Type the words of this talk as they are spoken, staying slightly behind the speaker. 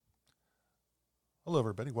Hello,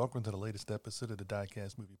 everybody. Welcome to the latest episode of the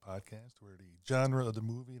Diecast Movie Podcast, where the genre of the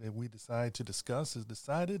movie that we decide to discuss is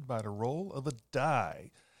decided by the roll of a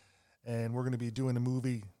die. And we're going to be doing a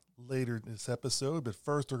movie later in this episode, but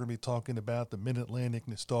first we're going to be talking about the Mid-Atlantic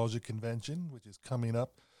Nostalgia Convention, which is coming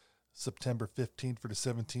up September 15th for the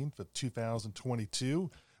 17th of 2022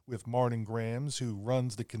 with Martin Grams, who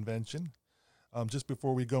runs the convention. Just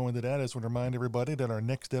before we go into that, I just want to remind everybody that our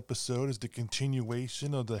next episode is the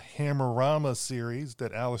continuation of the Hammerama series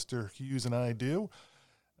that Alistair Hughes and I do.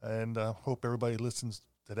 And I hope everybody listens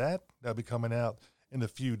to that. That'll be coming out in a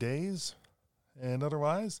few days. And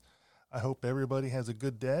otherwise, I hope everybody has a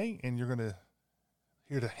good day. And you're going to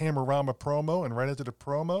hear the Hammerama promo. And right after the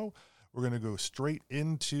promo, we're going to go straight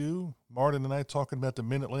into Martin and I talking about the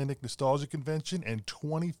Mid-Atlantic Nostalgia Convention and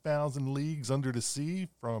 20,000 Leagues Under the Sea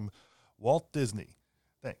from Walt Disney.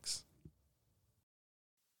 Thanks.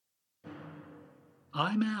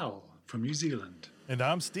 I'm Al from New Zealand. And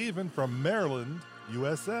I'm Stephen from Maryland,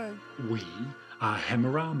 USA. We are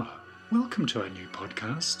Hammerama. Welcome to our new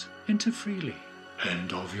podcast, Enter Freely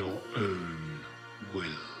and of your own will.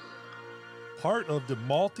 Part of the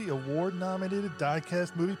multi-award nominated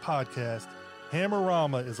Diecast Movie Podcast,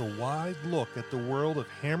 Hammerama is a wide look at the world of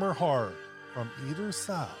Hammer horror from either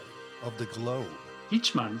side of the globe.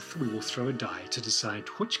 Each month, we will throw a die to decide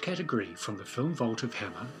which category from the film vault of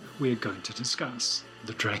Hammer we are going to discuss.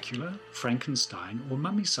 The Dracula, Frankenstein, or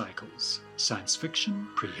Mummy cycles, science fiction,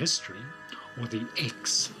 prehistory, or the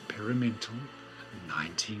experimental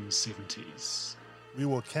 1970s. We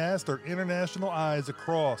will cast our international eyes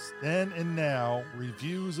across then and now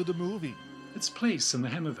reviews of the movie, Its place in the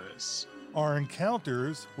Hammerverse, our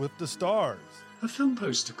encounters with the stars, a film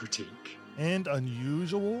poster critique, and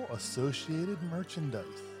unusual associated merchandise.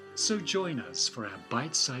 So join us for our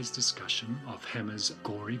bite-sized discussion of Hammer's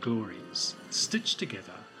gory glories, stitched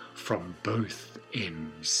together from both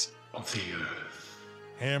ends of the earth.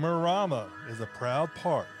 Hammerama is a proud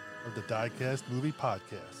part of the Diecast Movie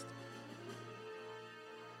Podcast.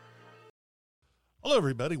 Hello,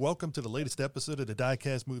 everybody. Welcome to the latest episode of the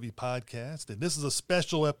Diecast Movie Podcast. And this is a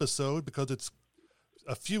special episode because it's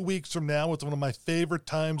a few weeks from now. It's one of my favorite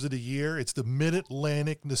times of the year. It's the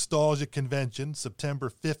Mid-Atlantic Nostalgia Convention, September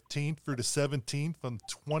 15th through the 17th from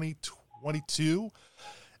 2022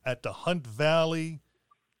 at the Hunt Valley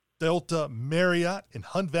Delta Marriott in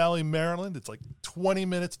Hunt Valley, Maryland. It's like 20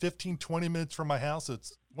 minutes from my house.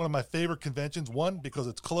 It's one of my favorite conventions. One, because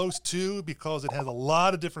it's close. Two, because it has a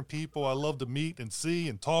lot of different people I love to meet and see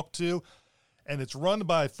and talk to. And it's run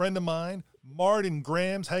by a friend of mine, Martin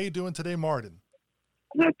Grams. How you doing today, Martin?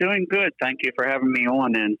 I'm doing good. Thank you for having me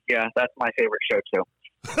on. And yeah, that's my favorite show too.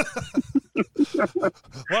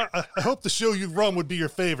 Well, I hope the show you run would be your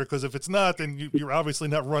favorite, because if it's not, then you're obviously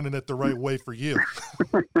not running it the right way for you.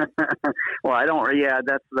 Well, I don't. Yeah,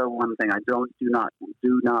 that's the one thing I do not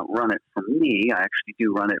run it for me. I actually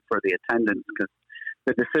do run it for the attendance, because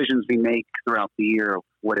the decisions we make throughout the year of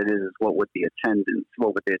what it is, what would the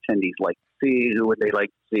attendees like to see, who would they like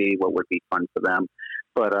to see, what would be fun for them.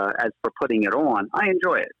 But as for putting it on, I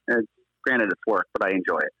enjoy it. Granted, it's work, but I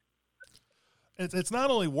enjoy it. It's not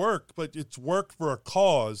only work, but it's work for a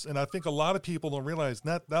cause. And I think a lot of people don't realize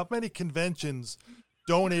not many conventions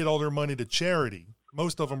donate all their money to charity.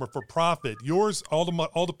 Most of them are for profit. Yours, all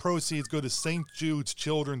the proceeds go to St. Jude's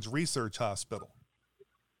Children's Research Hospital.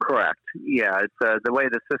 Correct. Yeah, it's the way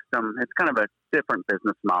the system. It's kind of a different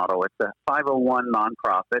business model. It's a 501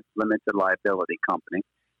 nonprofit limited liability company.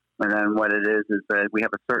 And then what it is that we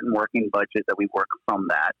have a certain working budget that we work from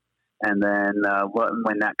that. And then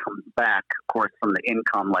when that comes back, of course, from the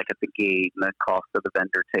income, like at the gate and the cost of the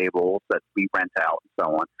vendor tables that we rent out and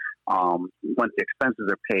so on, once the expenses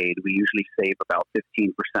are paid, we usually save about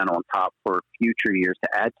 15% on top for future years to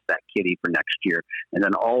add to that kitty for next year. And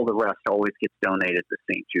then all the rest always gets donated to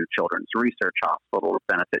St. Jude Children's Research Hospital to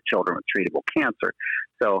benefit children with treatable cancer.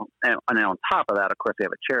 So, and on top of that, of course, we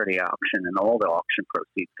have a charity auction, and all the auction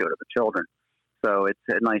proceeds go to the children. So it's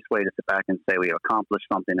a nice way to sit back and say we have accomplished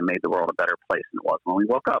something and made the world a better place than it was when we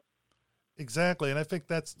woke up. Exactly. And I think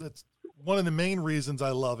that's one of the main reasons I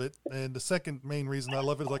love it. And the second main reason I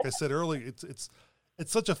love it, like I said earlier, it's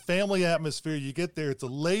such a family atmosphere. You get there, it's a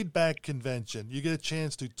laid back convention. You get a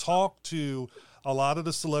chance to talk to a lot of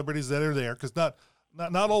the celebrities that are there, because not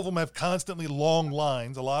all of them have constantly long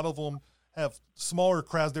lines. A lot of them have smaller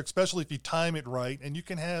crowds there, especially if you time it right, and you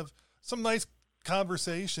can have some nice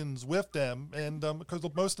conversations with them. And because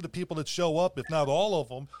most of the people that show up, if not all of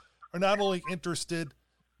them, are not only interested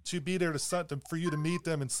to be there for you to meet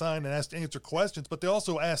them and sign and answer questions, but they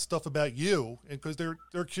also ask stuff about you, and because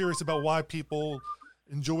they're curious about why people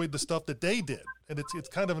enjoyed the stuff that they did. And it's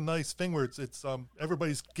kind of a nice thing where it's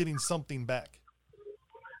everybody's getting something back.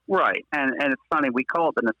 Right. And it's funny, we call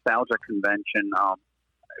it the nostalgia convention.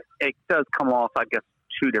 It does come off, I guess,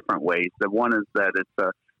 two different ways. The one is that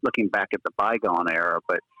it's looking back at the bygone era,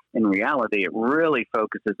 but in reality, it really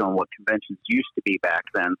focuses on what conventions used to be back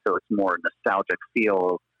then. So it's more nostalgic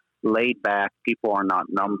feel, laid back. People are not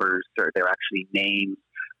numbers; they're actually names.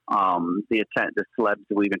 The celebs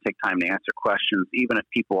will even take time to answer questions, even if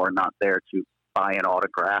people are not there to buy an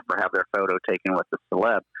autograph or have their photo taken with the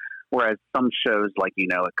celeb. Whereas some shows, like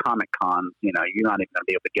at Comic Con, you're not even going to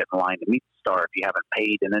be able to get in line to meet the star if you haven't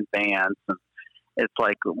paid in advance. And it's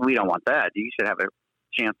like, we don't want that. You should have a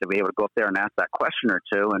chance to be able to go up there and ask that question or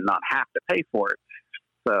two and not have to pay for it.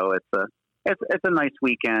 So it's a nice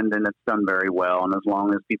weekend, and it's done very well. And as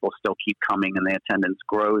long as people still keep coming and the attendance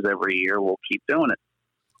grows every year, we'll keep doing it.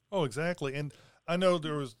 Oh, exactly. And I know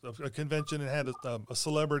there was a convention that had a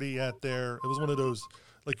celebrity at there. It was one of those,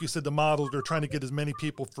 like you said, the models, they're trying to get as many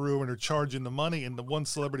people through and they're charging the money. And the one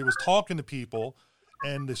celebrity was talking to people,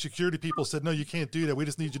 and the security people said, no, you can't do that. We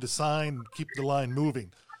just need you to sign, keep the line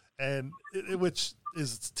moving. And which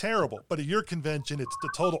is terrible. But at your convention, it's the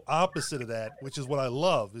total opposite of that, which is what I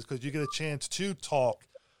love, is because you get a chance to talk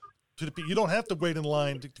to the people. You don't have to wait in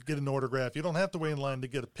line to get an autograph. You don't have to wait in line to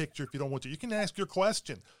get a picture if you don't want to. You can ask your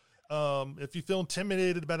question. If you feel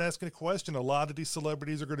intimidated about asking a question, a lot of these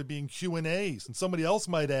celebrities are going to be in Q&As, and somebody else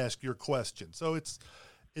might ask your question. So it's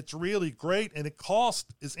really great, and the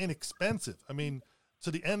cost is inexpensive. I mean, to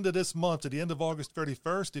the end of this month, to the end of August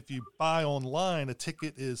 31st, if you buy online, a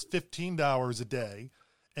ticket is $15 a day.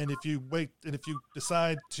 And if you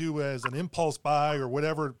decide to, as an impulse buy or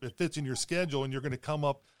whatever, it fits in your schedule, and you're going to come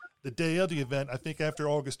up the day of the event, I think after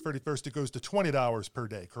August 31st, it goes to $20 per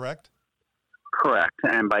day, correct? Correct.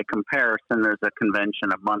 And by comparison, there's a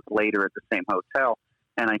convention a month later at the same hotel,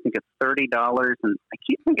 and I think it's $30. And I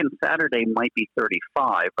keep thinking Saturday might be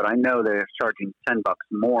 $35, but I know they're charging $10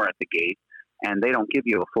 more at the gate, and they don't give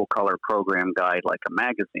you a full color program guide like a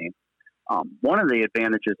magazine. One of the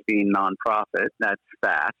advantages being nonprofit, that's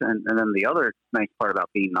that. And then the other nice part about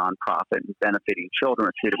being nonprofit and benefiting children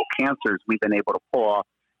with treatable cancers, we've been able to pull off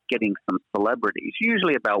getting some celebrities,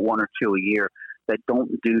 usually about one or two a year, that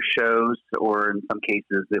don't do shows, or in some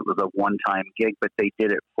cases it was a one-time gig, but they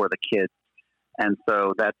did it for the kids. And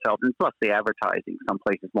so that's helped. And plus the advertising. Some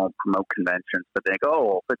places won't promote conventions, but they go,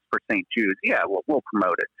 oh, if it's for St. Jude's, yeah, we'll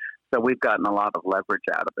promote it. So we've gotten a lot of leverage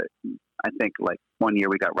out of it. I think like one year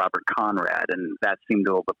we got Robert Conrad, and that seemed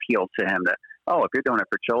to have appealed to him that, oh, if you're doing it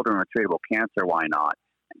for children with treatable cancer, why not?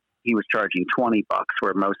 He was charging $20,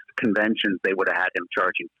 where most conventions, they would have had him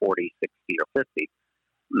charging 40, 60, or 50.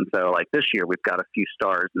 And so like this year we've got a few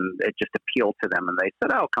stars, and it just appealed to them, and they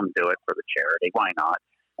said, oh, come do it for the charity. Why not?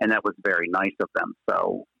 And that was very nice of them.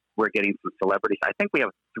 So we're getting some celebrities. I think we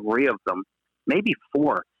have 3 of them, maybe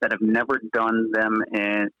 4, that have never done them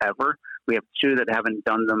ever. We have 2 that haven't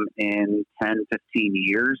done them in 10, 15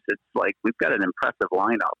 years. It's like we've got an impressive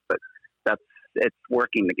lineup, but it's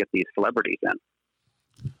working to get these celebrities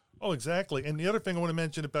in. Oh, exactly. And the other thing I want to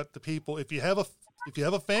mention about the people, if you have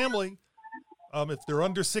a family, if they're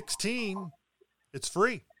under 16, it's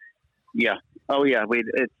free. Yeah. Oh, yeah.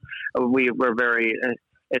 We're very.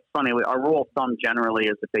 It's funny. Our rule of thumb generally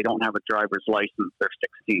is if they don't have a driver's license, they're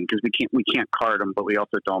 16, because we can't card them, but we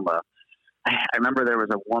also don't. I remember there was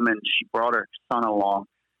a woman. She brought her son along,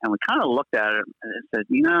 and we kind of looked at it and said,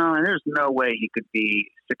 there's no way he could be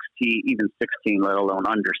 16, even 16, let alone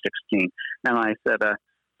under 16. And I said,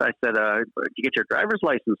 did you get your driver's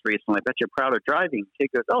license recently? I bet you're proud of driving. She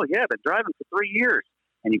goes, oh, yeah, I've been driving for 3 years.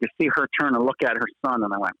 And you could see her turn and look at her son,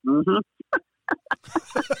 and I went, mm-hmm.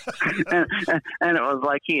 and it was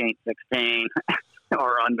like, he ain't 16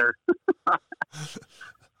 or under.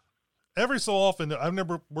 Every so often, I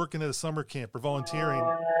remember working at a summer camp or volunteering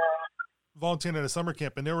at a summer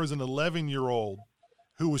camp, and there was an 11-year-old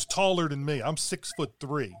who was taller than me. I'm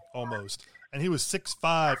 6'3" almost, and he was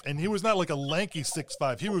 6'5", and he was not like a lanky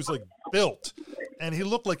 6'5". He was like built, and he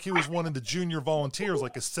looked like he was one of the junior volunteers,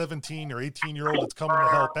 like a 17 or 18-year-old that's coming to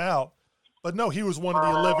help out. But no, he was one of the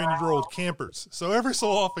 11-year-old campers. So every so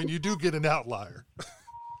often, you do get an outlier.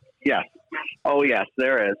 Yes. Oh, yes,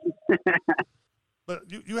 there is. But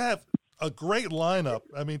you have a great lineup.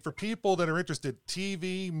 I mean, for people that are interested,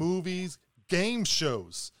 TV, movies, game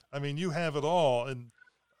shows. I mean, you have it all. And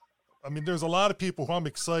I mean, there's a lot of people who I'm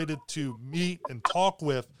excited to meet and talk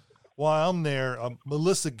with while I'm there.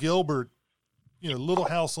 Melissa Gilbert, Little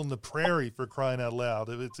House on the Prairie, for crying out loud.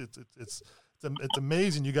 It's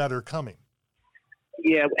amazing you got her coming.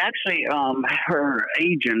 Yeah, actually, her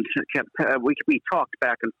agent kept. We talked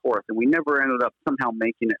back and forth, and we never ended up somehow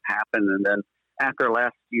making it happen. And then after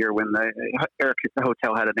last year, when the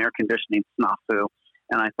hotel had an air conditioning snafu,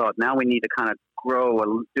 and I thought now we need to kind of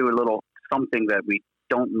do a little something that we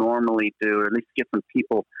don't normally do, or at least get some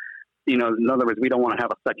people. In other words, we don't want to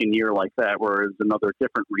have a second year like that, where it's another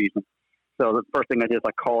different reason. So the first thing I did is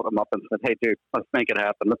I called him up and said, "Hey, dude, let's make it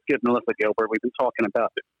happen. Let's get Melissa Gilbert. We've been talking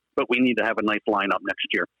about it, but we need to have a nice lineup next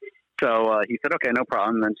year." So he said, "Okay, no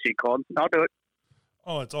problem." And then she called, "I'll do it."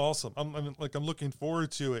 Oh, it's awesome. I'm looking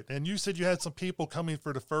forward to it. And you said you had some people coming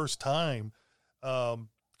for the first time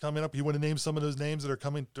coming up. You want to name some of those names that are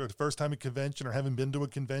coming for the first time at convention or haven't been to a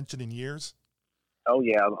convention in years? Oh,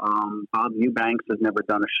 yeah. Bob Eubanks has never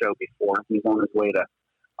done a show before. He's on his way to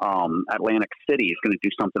Atlantic City. He's going to do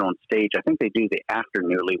something on stage. I think they do the after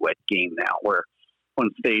Newlywed Game now, where on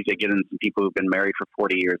stage they get in some people who've been married for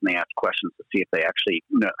 40 years and they ask questions to see if they actually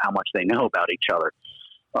know how much they know about each other.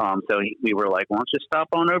 We were like, "Why don't you stop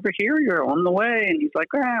on over here? You're on the way." And he's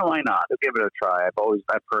like, "Why not? I'll give it a try.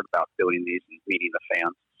 I've heard about doing these and meeting the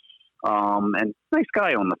fans." And nice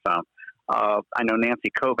guy on the phone. I know Nancy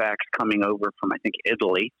Kovac's coming over from, I think,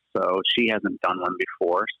 Italy, so she hasn't done one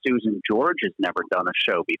before. Susan George has never done a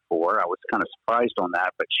show before. I was kind of surprised on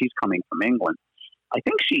that, but she's coming from England. I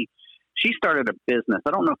think she started a business.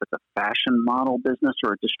 I don't know if it's a fashion model business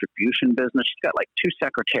or a distribution business. She's got like 2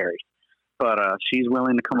 secretaries, but she's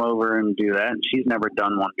willing to come over and do that, and she's never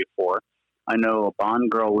done one before. I know a Bond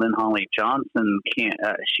girl, Lynn Holly Johnson,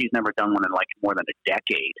 she's never done one in like more than a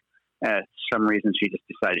decade. For some reason, she just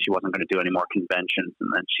decided she wasn't going to do any more conventions, and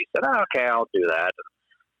then she said, "Okay, I'll do that."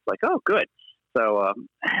 It's like, "Oh, good." So,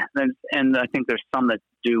 and I think there's some that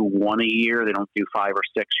do one a year. They don't do 5 or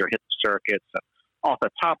 6 or hit the circuit. So off the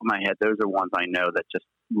top of my head, those are ones I know that just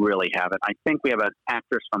really have it. I think we have an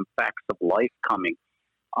actress from Facts of Life coming,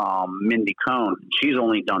 Mindy Cohn. She's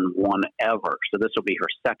only done one ever, so this will be her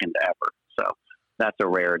second ever. So that's a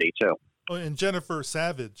rarity too. Oh, and Jennifer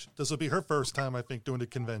Savage, this will be her first time, I think, doing a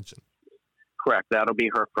convention. Correct. That'll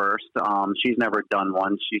be her first. She's never done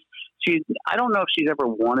one. I don't know if she's ever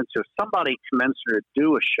wanted to. Somebody convinced her to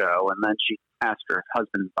do a show, and then she asked her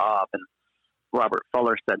husband, Bob, and Robert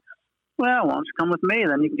Fuller said, "Well, why don't you come with me?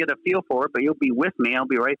 Then you can get a feel for it, but you'll be with me. I'll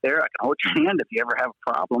be right there. I can hold your hand if you ever have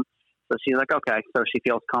a problem." So she's like, "Okay." So she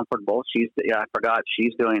feels comfortable. I forgot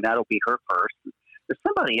she's doing, that'll be her first. There's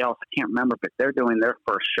somebody else, I can't remember, but they're doing their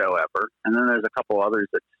first show ever. And then there's a couple others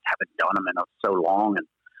that haven't done them in so long. And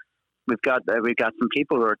we've got some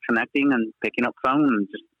people who are connecting and picking up phone and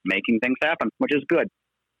just making things happen, which is good.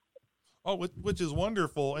 Oh, which is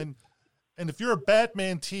wonderful. And if you're a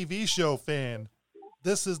Batman TV show fan,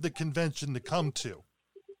 this is the convention to come to.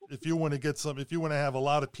 If you want to have a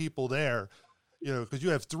lot of people there, because you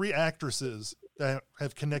have 3 actresses that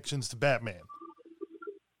have connections to Batman.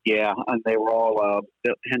 Yeah, and they were all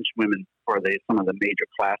henchwomen for some of the major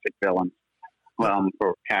classic villains,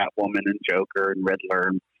 for Catwoman and Joker and Riddler.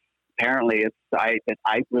 And apparently, I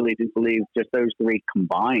really do believe just those 3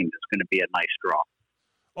 combined is going to be a nice draw.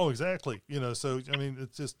 Oh, exactly. So I mean,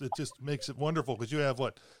 it just makes it wonderful because you have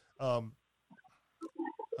what? I'm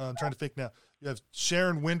trying to think now. You have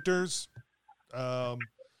Sharon Winters,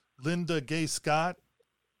 Linda Gay Scott,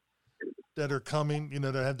 that are coming,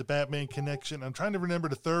 that have the Batman connection. I'm trying to remember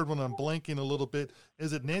the third one. I'm blanking a little bit.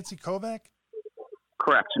 Is it Nancy Kovac?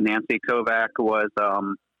 Correct. Nancy Kovac was,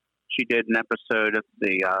 she did an episode of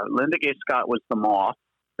Linda Gay Scott was the Moth.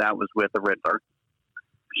 That was with the Riddler.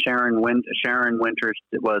 Sharon Winters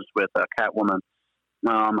was with Catwoman.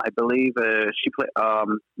 I believe she played,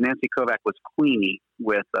 Nancy Kovac was Queenie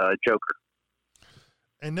with Joker.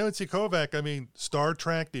 And Nancy Kovac, I mean, Star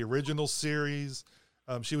Trek, the original series.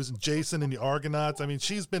 She was in Jason and the Argonauts. I mean,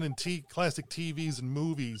 she's been in classic TVs and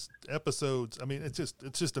movies, episodes. I mean, it's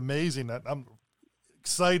just amazing. I'm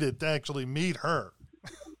excited to actually meet her.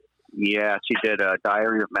 Yeah, she did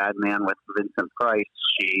Diary of Madman with Vincent Price.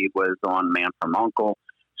 She was on Man from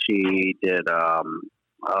U.N.C.L.E.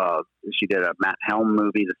 She did a Matt Helm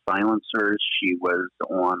movie, The Silencers. She was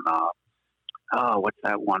on what's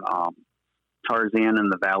that one? Tarzan in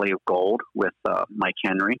the Valley of Gold with Mike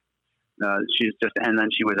Henry. And then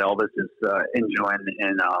she was Elvis's enjoying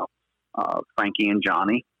in Frankie and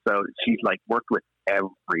Johnny. So she's like worked with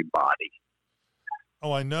everybody.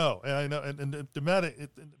 Oh, I know, and the matter,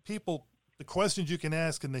 people, the questions you can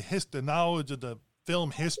ask and the knowledge of the film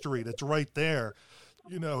history that's right there.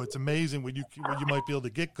 It's amazing what you might be able to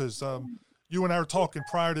get because you and I were talking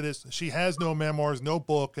prior to this. She has no memoirs, no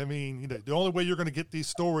book. I mean, the only way you're going to get these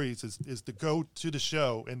stories is to go to the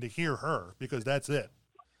show and to hear her because that's it.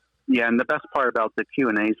 Yeah, and the best part about the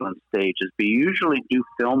Q&As on stage is we usually do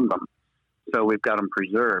film them, so we've got them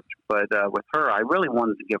preserved. But with her, I really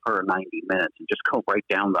wanted to give her 90 minutes and just go right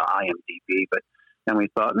down the IMDb. But then we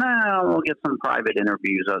thought, we'll get some private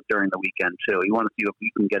interviews during the weekend, too. We want to see if we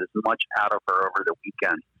can get as much out of her over the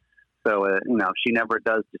weekend. So, if she never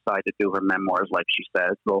does decide to do her memoirs like she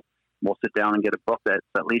says, we'll sit down and get a book that's,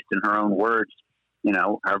 at least in her own words,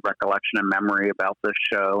 her recollection and memory about this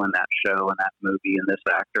show and that movie and this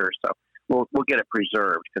actor. So we'll get it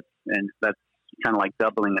preserved, and that's kind of like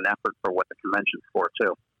doubling an effort for what the convention's for,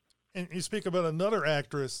 too. And you speak about another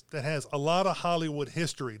actress that has a lot of Hollywood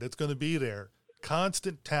history that's going to be there,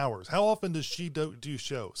 Constance Towers. How often does she do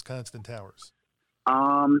shows, Constance Towers?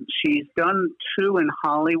 She's done 2 in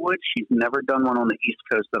Hollywood. She's never done one on the East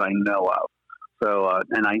Coast that I know of. So,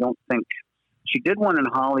 and I don't think she did one in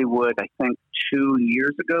Hollywood, I think 2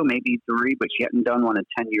 years ago, maybe 3, but she hadn't done one in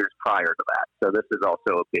 10 years prior to that. So this is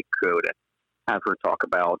also a big coup to have her talk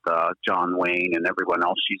about John Wayne and everyone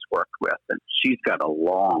else she's worked with. And she's got a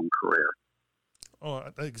long career. Oh,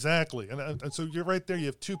 exactly. And so you're right there. You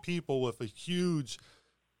have 2 people with a huge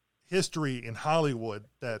history in Hollywood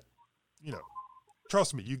that,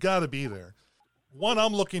 trust me, you got to be there. One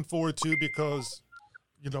I'm looking forward to because,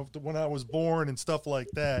 when I was born and stuff like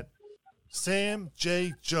that, Sam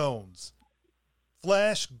J. Jones,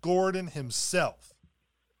 Flash Gordon himself.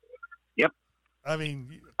 Yep. I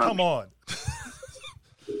mean, come on.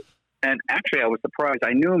 And actually, I was surprised.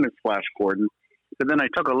 I knew him as Flash Gordon, but then I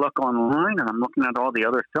took a look online, and I'm looking at all the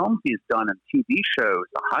other films he's done and TV shows,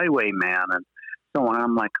 The Highwayman, and so on.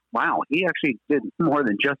 I'm like, wow, he actually did more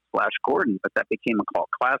than just Flash Gordon, but that became a cult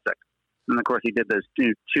classic. And of course, he did those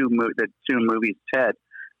two movies, Ted,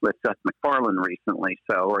 with Seth MacFarlane recently,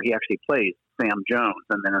 where he actually plays Sam Jones,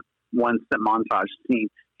 and then one montage scene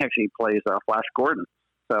he actually plays Flash Gordon.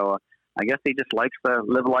 So I guess he just likes to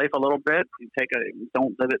live life a little bit.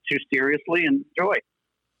 Don't live it too seriously, and enjoy.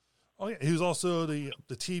 Oh yeah, he was also the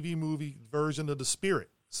TV movie version of The Spirit.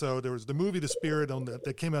 So there was the movie The Spirit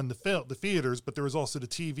that came out in the theaters, but there was also the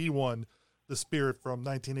TV one, The Spirit from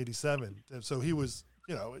 1987. And so he was,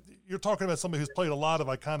 you're talking about somebody who's played a lot of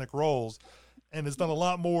iconic roles and has done a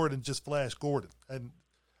lot more than just Flash Gordon. And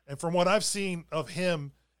from what I've seen of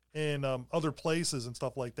him in other places and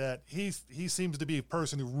stuff like that, he seems to be a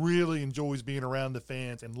person who really enjoys being around the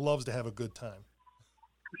fans and loves to have a good time.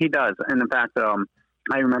 He does. And in fact,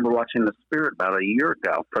 I remember watching The Spirit about a year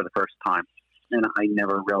ago for the first time. And I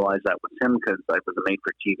never realized that was him because it was a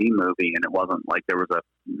made-for-TV movie, and it wasn't like there was a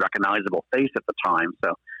recognizable face at the time.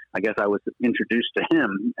 So I guess I was introduced to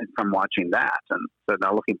him from watching that. And so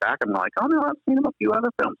now looking back, I'm like, oh, no, I've seen him a few other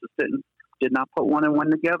films. Just did not put one and one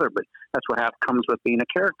together. But that's what comes with being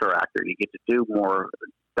a character actor. You get to do more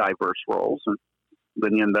diverse roles. And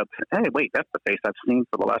then you end up, hey, wait, that's the face I've seen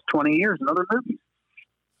for the last 20 years in other movies.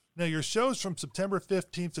 Now, your show's from September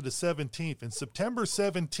 15th to the 17th. And September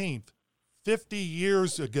 17th, 50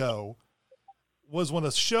 years ago, was when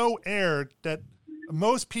a show aired that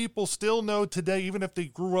most people still know today, even if they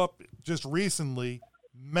grew up just recently,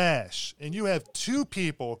 MASH. And you have 2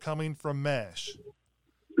 people coming from MASH.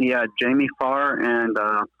 Yeah, Jamie Farr and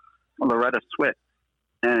Loretta Swit.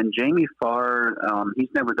 And Jamie Farr, he's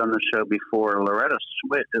never done the show before. Loretta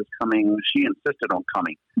Swit is coming. She insisted on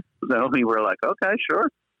coming. So we were like, okay, sure.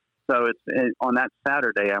 So it's on that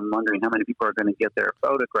Saturday. I'm wondering how many people are going to get their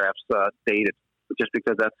photographs dated, just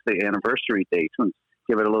because that's the anniversary date, and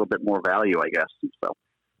give it a little bit more value, I guess. So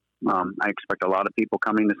I expect a lot of people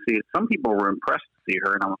coming to see it. Some people were impressed to see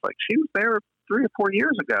her, and I was like, she was there 3 or 4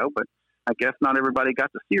 years ago, but I guess not everybody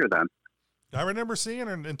got to see her then. I remember seeing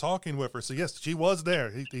her and talking with her. So yes, she was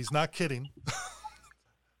there. He's not kidding.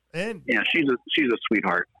 And yeah, she's a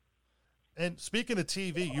sweetheart. And speaking of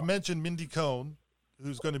TV, you mentioned Mindy Cohn,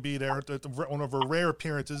 who's going to be there at one of her rare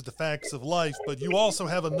appearances, The Facts of Life. But you also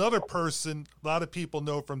have another person a lot of people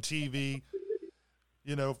know from TV,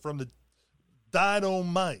 from the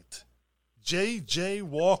Dynamite, J.J.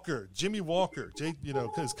 Walker, Jimmy Walker,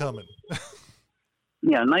 is coming.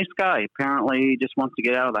 Yeah, nice guy. Apparently he just wants to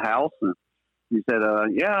get out of the house. And he said,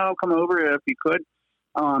 yeah, I'll come over if you could.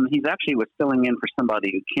 He's actually was filling in for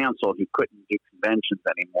somebody who canceled, who couldn't do conventions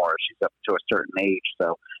anymore. She's up to a certain age.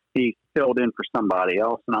 So he filled in for somebody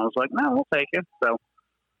else, and I was like, no, we'll take it. So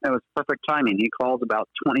it was perfect timing. He called about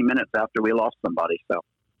 20 minutes after we lost somebody. So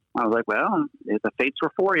I was like, well, if the fates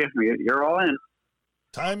were for you, you're all in.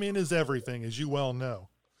 Timing is everything, as you well know.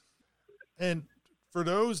 And for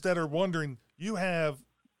those that are wondering, you have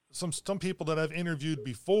some people that I've interviewed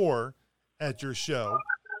before at your show.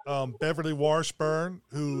 Beverly Washburn,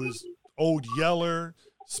 who is Old Yeller,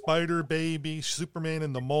 Spider Baby, Superman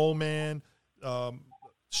and the Mole Man,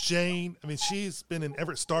 Shane. I mean, she's been in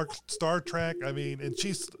Star Trek. I mean, and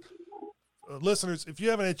she's listeners. If you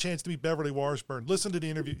haven't had a chance to meet Beverly Washburn, listen to the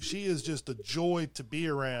interview. She is just a joy to be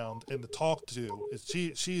around and to talk to.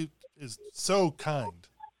 She is so kind.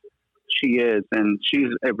 She is, and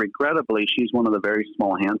regrettably she's one of the very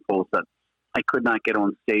small handfuls that I could not get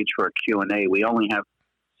on stage for a Q&A. We only have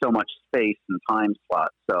so much space and time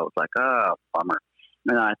slots, so it's like, bummer.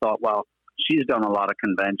 And I thought, well, she's done a lot of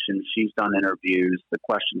conventions. She's done interviews. The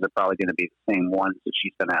questions are probably going to be the same ones that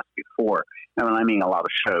she's been asked before. And when I mean a lot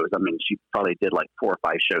of shows, I mean, she probably did like 4 or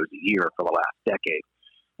 5 shows a year for the last decade.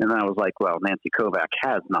 And then I was like, well, Nancy Kovac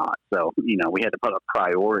has not. So, we had to put a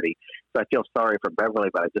priority. So I feel sorry for Beverly,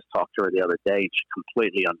 but I just talked to her the other day. And she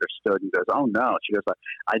completely understood and goes, oh, no. She goes,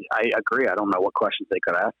 I agree. I don't know what questions they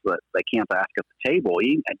could ask, but they can't ask at the table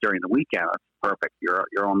during the weekend. That's perfect. You're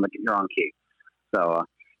on key. So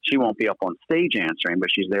she won't be up on stage answering, but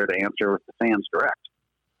she's there to answer with the fans direct.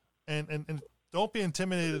 And don't be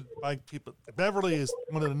intimidated by people. Beverly is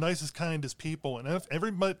one of the nicest, kindest people, and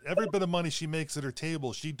every bit of money she makes at her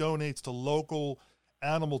table, she donates to local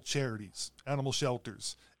animal charities, animal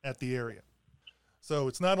shelters at the area. So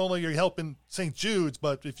it's not only you're helping St. Jude's,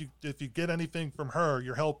 but if you get anything from her,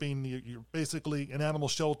 you're helping. You're basically an animal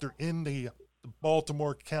shelter in the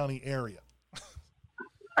Baltimore County area.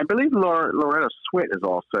 I believe Loretta Swit is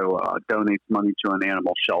also donates money to an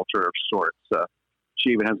animal shelter of sorts.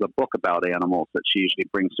 She even has a book about animals that she usually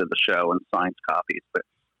brings to the show and signs copies, but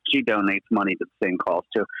she donates money to the same cause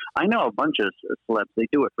too. I know a bunch of celebs, they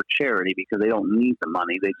do it for charity because they don't need the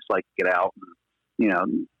money. They just like to get out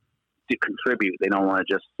and, to contribute. They don't want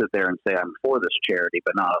to just sit there and say, I'm for this charity,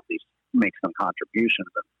 but not at least make some contributions.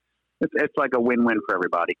 It's like a win-win for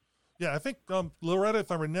everybody. Yeah, I think Loretta, if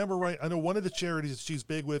I remember right, I know one of the charities she's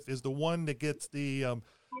big with is the one that gets the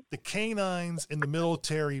canines in the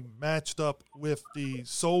military matched up with the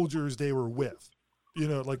soldiers they were with.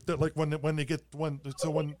 Like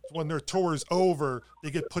when their tour is over, they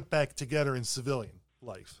get put back together in civilian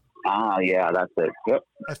life. Ah, yeah, that's it. Yep.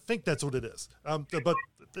 I think that's what it is. But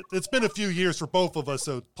it's been a few years for both of us,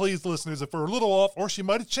 so please, listeners, if we're a little off, or she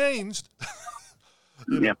might have changed.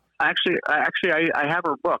 Yeah. Actually, I have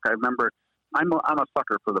her book. I remember I'm a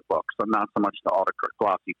sucker for the books. I'm not so much the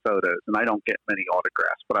glossy photos, and I don't get many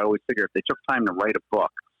autographs. But I always figure if they took time to write a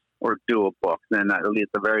book or do a book, then at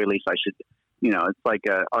the very least I should. It's like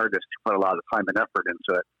an artist who put a lot of time and effort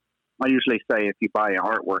into it. I usually say if you buy an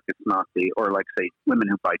artwork, it's not or like say women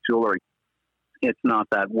who buy jewelry, it's not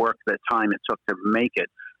that work, that time it took to make it.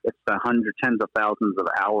 It's the tens of thousands of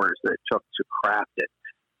hours that it took to craft it.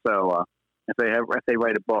 So if they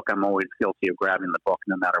write a book, I'm always guilty of grabbing the book,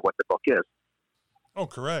 no matter what the book is. Oh,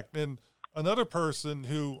 correct. And another person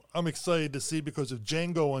who I'm excited to see because of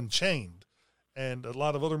Django Unchained and a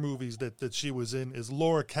lot of other movies that she was in is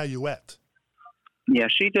Laura Caillouette. Yeah,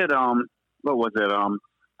 she did. What was it?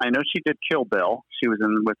 I know she did Kill Bill. She was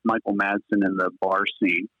in with Michael Madsen in the bar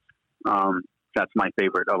scene. That's my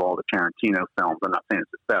favorite of all the Tarantino films. I'm not saying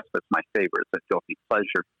it's the best, but it's my favorite. It's a guilty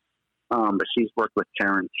pleasure. But she's worked with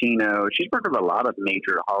Tarantino. She's worked with a lot of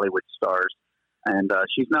major Hollywood stars. And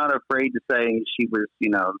she's not afraid to say she was,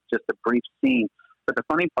 just a brief scene. But the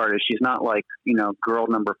funny part is she's not like, girl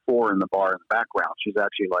number 4 in the bar in the background. She's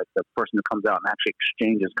actually like the person who comes out and actually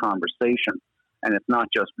exchanges conversation. And it's not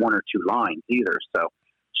just 1 or 2 lines either. So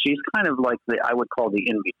she's kind of like I would call the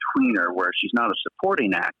in-betweener, where she's not a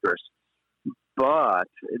supporting actress, but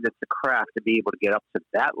it's a craft to be able to get up to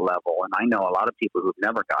that level. And I know a lot of people who've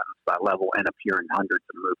never gotten to that level and appear in hundreds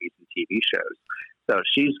of movies and TV shows. So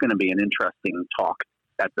she's going to be an interesting talk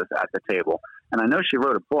at the table. And I know she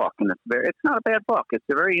wrote a book, and it's not a bad book. It's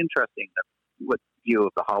very interesting what view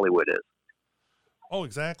of the Hollywood is. Oh,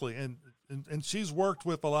 exactly. And she's worked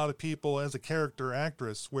with a lot of people as a character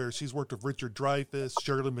actress, where she's worked with Richard Dreyfuss,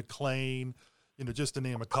 Shirley MacLaine, just to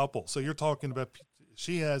name a couple. So you're talking about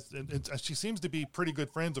she has, and she seems to be pretty good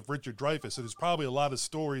friends with Richard Dreyfuss. So there's probably a lot of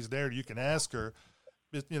stories there you can ask her,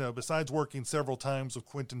 besides working several times with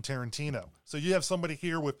Quentin Tarantino. So you have somebody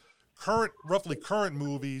here with roughly current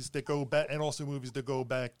movies that go back, and also movies that go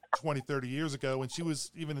back 20, 30 years ago. And she was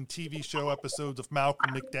even in TV show episodes of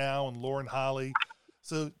Malcolm McDowell and Lauren Holly.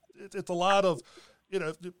 So it's a lot of,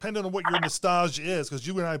 depending on what your nostalgia is, because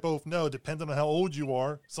you and I both know, depending on how old you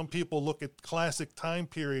are, some people look at classic time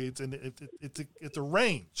periods, and it's a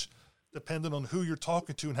range, depending on who you're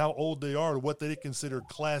talking to and how old they are, or what they consider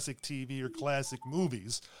classic TV or classic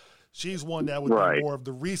movies. She's one that would be more of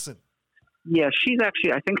the recent. Yeah, she's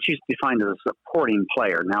actually, I think she's defined as a supporting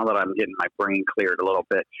player. Now that I'm getting my brain cleared a little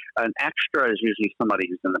bit, an extra is usually somebody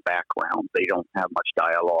who's in the background. They don't have much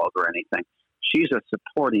dialogue or anything. she's a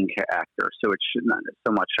supporting actor, so it's not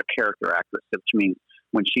so much a character actress, which means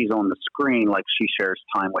when she's on the screen, like she shares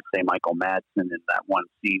time with, say, Michael Madsen in that one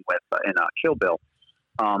scene with in Kill Bill.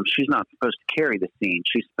 She's not supposed to carry the scene.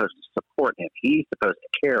 She's supposed to support him. He's supposed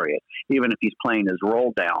to carry it, even if he's playing his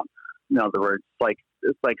role down. In other words,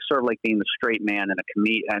 it's like sort of like being the straight man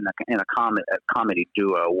in a comedy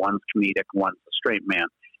duo. One's comedic, one's a straight man.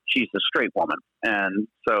 She's the straight woman, and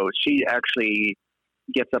so she actually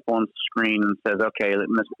gets up on screen and says, "Okay,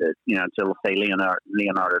 to say Leonardo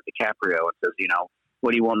DiCaprio, and says,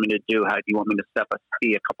 what do you want me to do? How do you want me to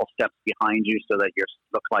be a couple steps behind you so that you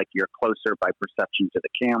look like you're closer by perception to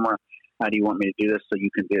the camera? How do you want me to do this so you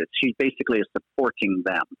can do it?" She basically is supporting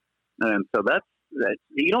them, and so that's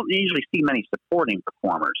you don't usually see many supporting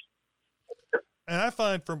performers. And I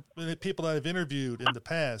find from people that I've interviewed in the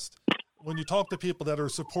past, when you talk to people that are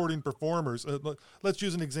supporting performers, let's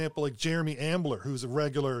use an example like Jeremy Ambler, who's a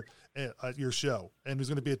regular at your show and who's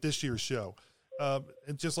going to be at this year's show.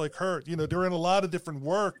 And just like her, they're in a lot of different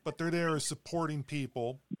work, but they're there as supporting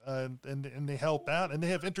people and they help out, and they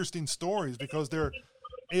have interesting stories because they're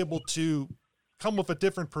able to come with a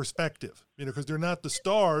different perspective, because they're not the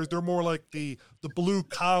stars. They're more like the blue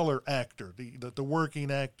collar actor, the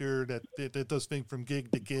working actor that does things from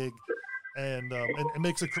gig to gig and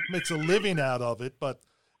makes a living out of it. But,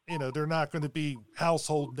 they're not going to be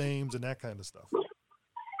household names and that kind of stuff.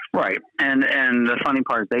 Right. And the funny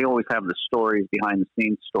part is they always have the stories, behind the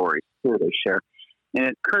scenes stories too, they share. And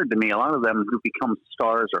it occurred to me, a lot of them who become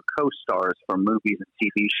stars or co-stars for movies and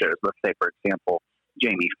TV shows, let's say, for example,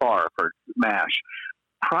 Jamie Farr for MASH.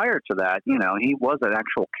 Prior to that, he was an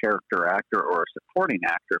actual character actor or a supporting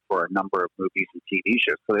actor for a number of movies and TV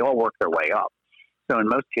shows. So they all work their way up. So in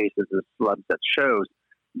most cases, as celebs at shows,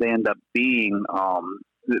 they end up being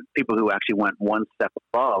people who actually went one step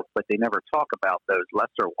above, but they never talk about those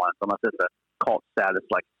lesser ones unless it's a cult status,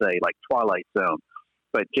 like Twilight Zone.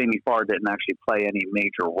 But Jamie Farr didn't actually play any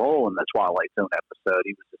major role in the Twilight Zone episode.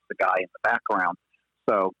 He was just the guy in the background.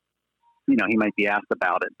 So, he might be asked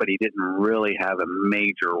about it, but he didn't really have a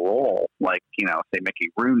major role like, say Mickey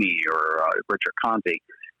Rooney or Richard Conte.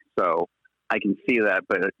 So I can see that,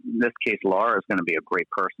 but in this case, Laura is going to be a great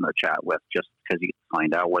person to chat with just because you can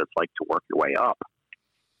find out what it's like to work your way up.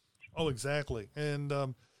 Oh, exactly. And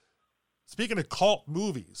speaking of cult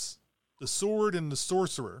movies, The Sword and the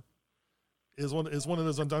Sorcerer is one of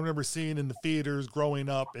those ones I remember seeing in the theaters growing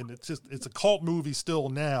up, and it's a cult movie still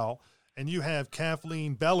now. And you have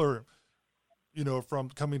Kathleen Beller,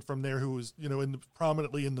 coming from there, who was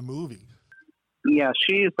prominently in the movie. Yeah,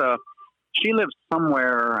 she lives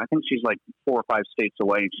somewhere. I think she's like 4 or 5 states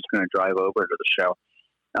away. And she's going to drive over to the show.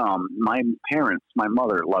 My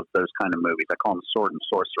mother loved those kind of movies. I call them sword and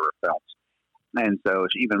sorcerer films. And so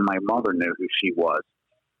even my mother knew who she was.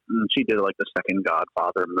 And she did like the second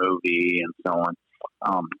Godfather movie and so on.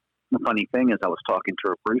 The funny thing is I was talking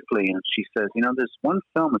to her briefly and she says, there's one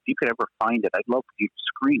film, if you could ever find it, I'd love for you to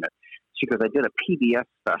screen it. She goes, I did a PBS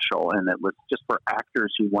special and it was just for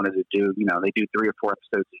actors who wanted to do, they do 3 or 4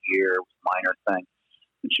 episodes a year. It was a minor thing.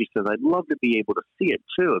 And she says, I'd love to be able to see it,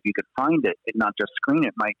 too. If you could find it and not just screen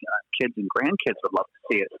it, my kids and grandkids would love to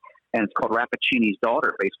see it. And it's called Rappaccini's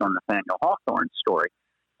Daughter, based on Nathaniel Hawthorne's story.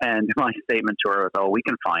 And my statement to her was, we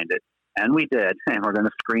can find it. And we did. And we're going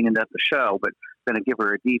to screen it at the show, but going to give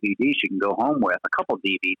her a DVD she can go home with, a couple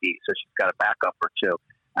DVDs, so she's got a backup or 2.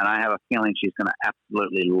 And I have a feeling she's going to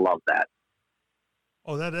absolutely love that.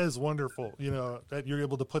 Oh, that is wonderful, that you're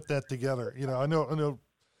able to put that together. I know.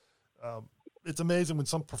 It's amazing when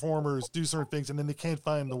some performers do certain things and then they can't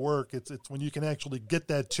find the work. It's when you can actually get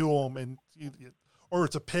that to them, and or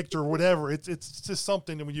it's a picture or whatever. It's just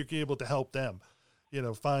something that when you're able to help them,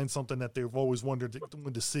 find something that they've always wanted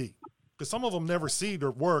to see. Because some of them never see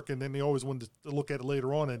their work, and then they always want to look at it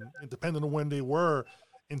later on. And depending on when they were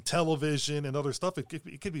in television and other stuff,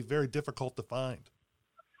 it could be very difficult to find.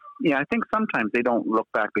 Yeah, I think sometimes they don't look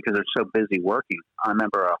back because they're so busy working. I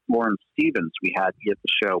remember Warren Stevens we had at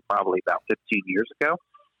the show probably about 15 years ago,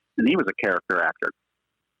 and he was a character actor.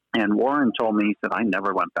 And Warren told me, he said, I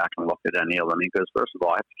never went back and looked at any of them. He goes, first of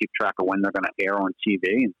all, I have to keep track of when they're going to air on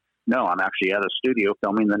TV. And no, I'm actually at a studio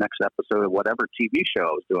filming the next episode of whatever TV show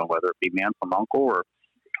I was doing, whether it be Man from U.N.C.L.E. or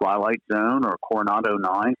Twilight Zone or Coronado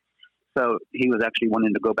 9. So he was actually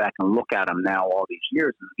wanting to go back and look at them now all these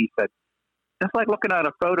years. And he said, it's like looking at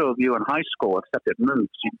a photo of you in high school, except it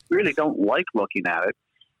moves. You really don't like looking at it.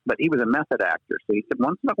 But he was a method actor. So he said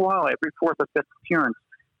once in a while, every 4th or 5th appearance,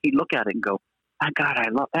 he'd look at it and go, my God, I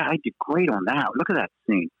love that. I did great on that. Look at that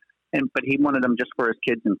scene. But he wanted them just for his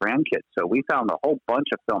kids and grandkids. So we found a whole bunch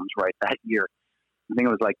of films right that year. I think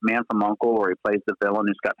it was like Man from U.N.C.L.E. where he plays the villain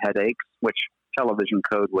who's got headaches, which television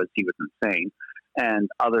code was he was insane, and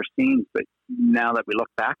other scenes. But now that we look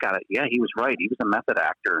back at it, yeah, he was right. He was a method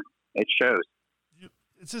actor. It shows.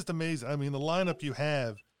 It's just amazing. I mean, the lineup you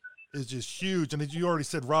have is just huge. And as you already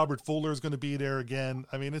said, Robert Fuller is going to be there again.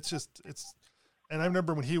 I mean, it's, and I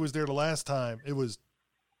remember when he was there the last time,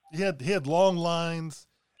 he had long lines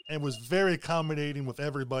and was very accommodating with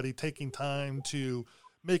everybody, taking time to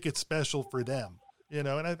make it special for them, you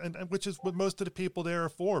know, and which is what most of the people there are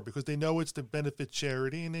for, because they know it's to benefit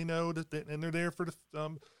charity, and they know that and they're there for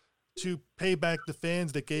to pay back the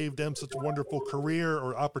fans that gave them such a wonderful career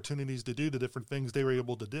or opportunities to do the different things they were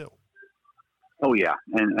able to do. Oh yeah,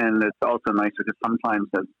 and it's also nice because sometimes,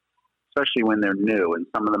 especially when they're new, and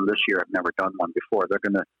some of them this year have never done one before, they're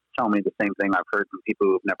going to tell me the same thing I've heard from people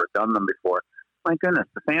who've never done them before. My goodness,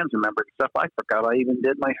 the fans remember stuff I forgot I even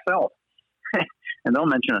did myself. And they'll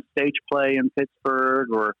mention a stage play in Pittsburgh,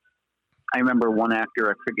 or I remember one actor,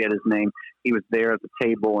 I forget his name, he was there at the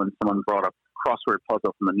table and someone brought a crossword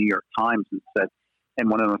puzzle from the New York Times and said, and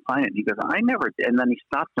one of them signed it, he goes, I never did. And then he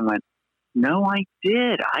stopped and went, no, I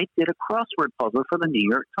did. I did a crossword puzzle for the New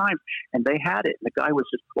York Times. And they had it. And the guy was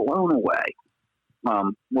just blown away.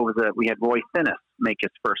 What was it? We had Roy Finnis make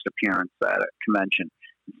his first appearance at a convention.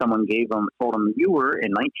 Someone told him, you were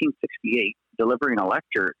in 1968 delivering a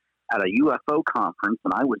lecture at a UFO conference,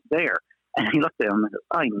 and I was there. And he looked at him and said,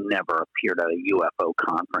 I never appeared at a UFO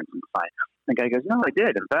conference. And the guy goes, no, I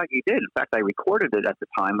did. In fact, you did. In fact, I recorded it at the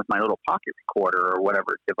time with my little pocket recorder or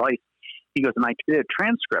whatever device. He goes, and I did a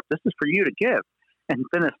transcript. This is for you to give. And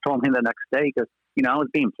Finnis told me the next day, he goes, you know, I was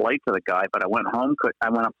being polite to the guy, but I went home, I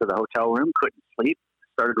went up to the hotel room, couldn't sleep,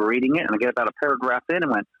 started reading it, and I get about a paragraph in and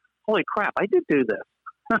went, holy crap, I did do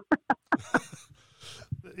this.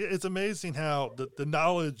 It's amazing how the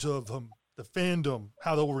knowledge of the fandom,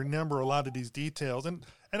 how they'll remember a lot of these details. And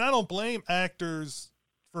I don't blame actors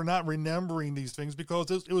for not remembering these things, because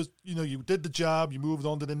it was, you know, you did the job, you moved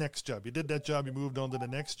on to the next job. You did that job, you moved on to the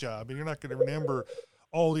next job. And you're not going to remember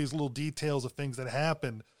all these little details of things that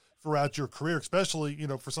happened throughout your career, especially, you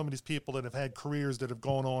know, for some of these people that have had careers that have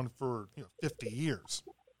gone on for, 50 years.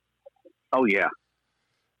 Oh, yeah.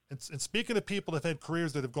 And speaking of people that have had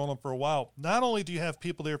careers that have gone on for a while, not only do you have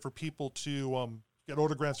people there for people to get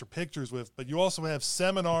autographs or pictures with, but you also have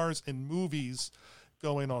seminars and movies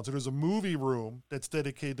going on. So there's a movie room that's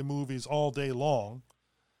dedicated to movies all day long.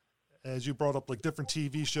 As you brought up, like different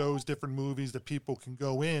TV shows, different movies that people can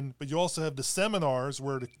go in, but you also have the seminars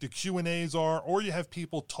where the Q&As are, or you have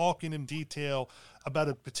people talking in detail about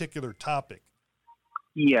a particular topic.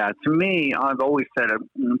 Yeah, to me, I've always said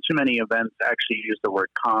too many events actually use the word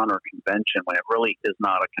con or convention when it really is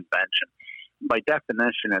not a convention. By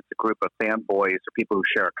definition, it's a group of fanboys or people who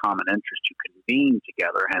share a common interest you convene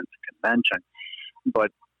together, hence a convention.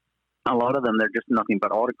 But a lot of them, they're just nothing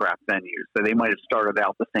but autograph venues. So they might have started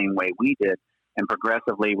out the same way we did and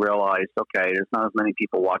progressively realized, okay, there's not as many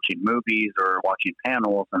people watching movies or watching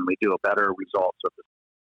panels, and we do a better results with the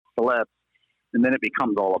celebs. And then it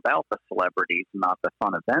becomes all about the celebrities, not the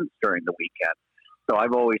fun events during the weekend. So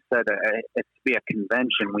I've always said, to be a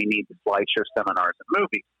convention, we need the slideshow, seminars, and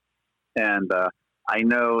movies. And I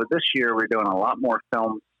know this year we're doing a lot more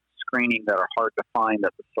film screening that are hard to find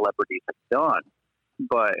that the celebrities have done.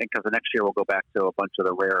 But because the next year we'll go back to a bunch of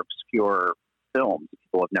the rare, obscure films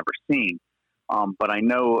people have never seen. But I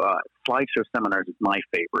know slideshow seminars is my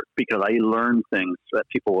favorite because I learn things that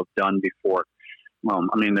people have done before.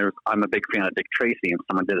 I'm a big fan of Dick Tracy, and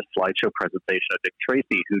someone did a slideshow presentation of Dick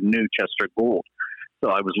Tracy who knew Chester Gould.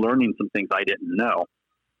 So I was learning some things I didn't know.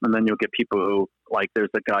 And then you'll get people who, like, there's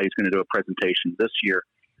a guy who's going to do a presentation this year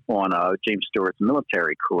on James Stewart's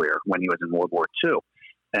military career when he was in World War II.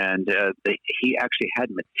 And he actually had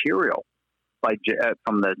material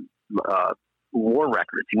from the war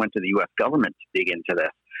records. He went to the U.S. government to dig into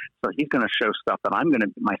this. So he's going to show stuff that I'm going to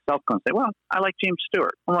myself going to say, well, I like James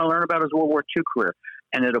Stewart. I want to learn about his World War II career.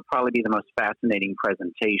 And it'll probably be the most fascinating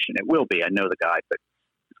presentation. It will be. I know the guy, but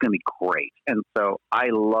it's going to be great. And so I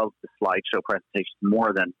love the slideshow presentation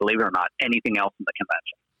more than, believe it or not, anything else in the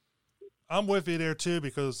convention. I'm with you there, too,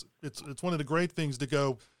 because it's one of the great things to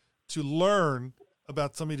go to learn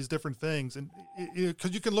about some of these different things. And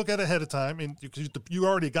because you can look at it ahead of time, and you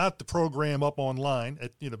already got the program up online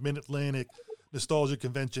at Mid-Atlantic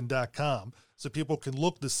nostalgiaconvention.com, so people can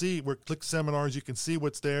look to see where click seminars. You can see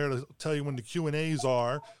what's there. It'll tell you when the Q&As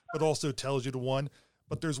are, but also tells you the one.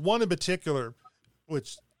 But there's one in particular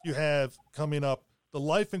which you have coming up, the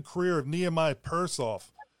life and career of Nehemiah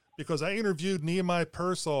Persoff, because I interviewed Nehemiah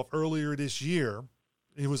Persoff earlier this year.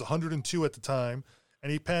 He was 102 at the time,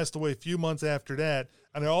 and he passed away a few months after that.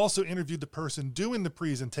 And I also interviewed the person doing the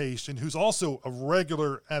presentation, who's also a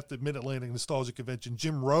regular at the Mid-Atlantic Nostalgia Convention,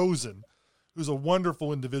 Jim Rosen, who's a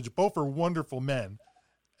wonderful individual. Both are wonderful men.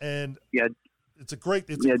 And yeah, it's a great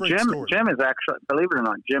Jim, story. Jim is actually, believe it or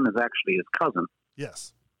not, Jim is actually his cousin.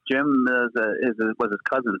 Yes. Jim was his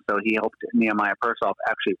cousin, so he helped Nehemiah Persoff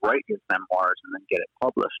actually write his memoirs and then get it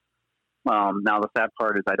published. Now, the sad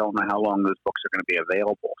part is I don't know how long those books are going to be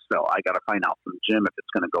available, so I got to find out from Jim if it's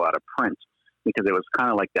going to go out of print, because it was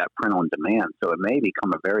kind of like that print on demand, so it may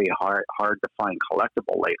become a very hard to find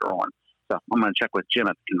collectible later on. So I'm going to check with Jim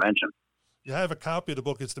at the convention. Yeah, I have a copy of the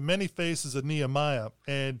book. It's The Many Faces of Nehemiah,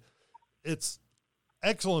 and it's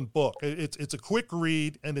excellent book. It's a quick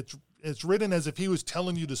read, and it's written as if he was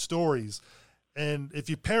telling you the stories. And if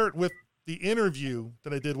you pair it with the interview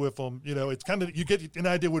that I did with him, you know, it's kind of, you get an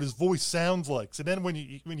idea what his voice sounds like. So then when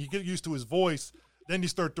you get used to his voice, then you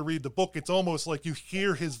start to read the book. It's almost like you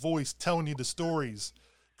hear his voice telling you the stories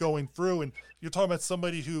going through. And you're talking about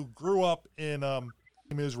somebody who grew up in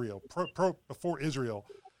Israel, before Israel,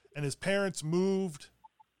 and his parents moved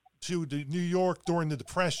to New York during the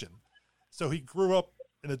Depression. So he grew up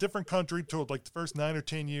in a different country till like the first 9 or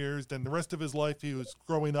 10 years. Then the rest of his life, he was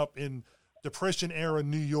growing up in Depression era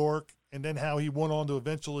New York, and then how he went on to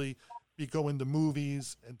eventually be going to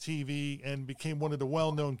movies and TV and became one of the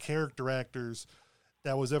well-known character actors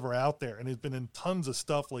that was ever out there. And he's been in tons of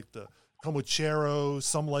stuff like the Comancheros,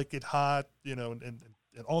 Some Like It Hot, you know, and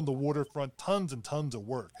On the Waterfront, tons and tons of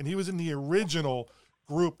work. And he was in the original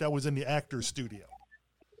group that was in the Actors Studio.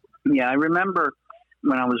 Yeah, I remember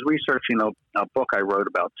when I was researching a book I wrote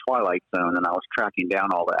about Twilight Zone, and I was tracking down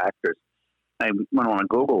all the actors. I went on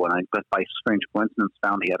Google, and I, by strange coincidence,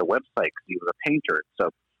 found he had a website because he was a painter. So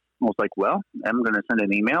I was like, well, I'm going to send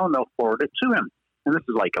an email, and they'll forward it to him. And this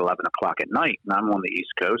is like 11 o'clock at night, and I'm on the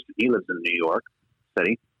East Coast, and he lives in New York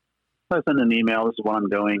City. So I send an email, this is what I'm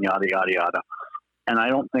doing, yada, yada, yada. And I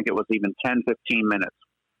don't think it was even 10, 15 minutes,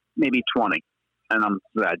 maybe 20. And I'm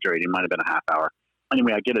exaggerating, it might have been a half hour.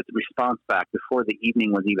 Anyway, I get a response back before the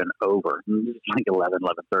evening was even over. And this is like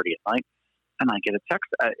 11:30 at night. And I get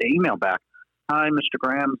a email back. Hi, Mr.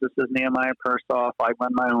 Grams, this is Nehemiah Persoff. I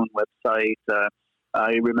run my own website.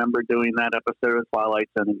 I remember doing that episode of Twilight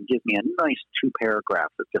Zone, and he gives me a nice 2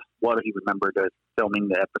 paragraphs of just what he remembered as filming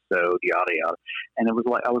the episode, yada, yada. And it was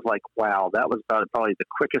like, I was like, wow, that was probably the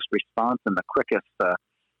quickest response and the quickest,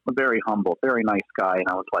 very humble, very nice guy. And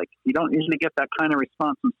I was like, you don't usually get that kind of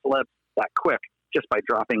response from celebs that quick just by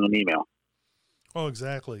dropping an email. Oh,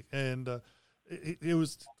 exactly. And it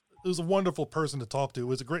was a wonderful person to talk to.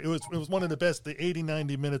 It was one of the best, the 80,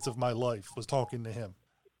 90 minutes of my life was talking to him.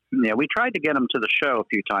 Yeah, we tried to get him to the show a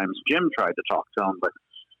few times. Jim tried to talk to him, but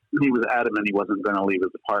he was adamant he wasn't going to leave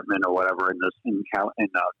his apartment or whatever in New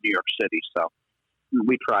York City. So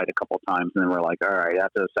we tried a couple of times, and then we're like, all right,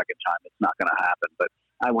 after the second time, it's not going to happen. But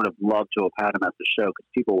I would have loved to have had him at the show, because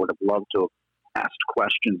people would have loved to have asked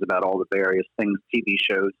questions about all the various things, TV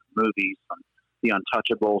shows, movies, The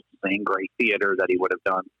Untouchables, the same great theater that he would have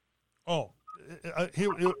done. Oh,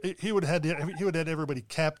 he would have had everybody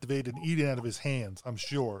captivated and eating out of his hands, I'm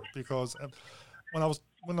sure, because when I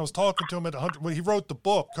was talking to him at 100, when he co-wrote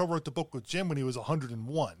the book with Jim when he was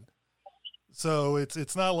 101. So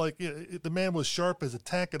it's not like the man was sharp as a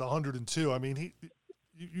tack at 102. I mean,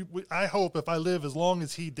 I hope if I live as long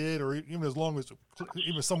as he did, or even as long as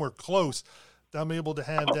even somewhere close, that I'm able to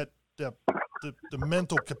have the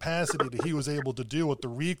mental capacity that he was able to do, with the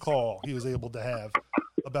recall he was able to have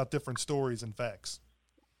about different stories and facts.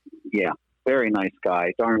 Yeah, very nice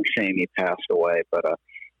guy. Darn shame he passed away. But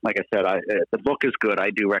like I said, the book is good.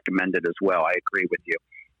 I do recommend it as well. I agree with you.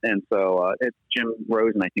 And so it's Jim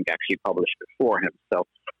Rosen, I think, actually published before him. So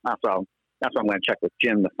that's why I'm going to check with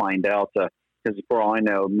Jim to find out. Because for all I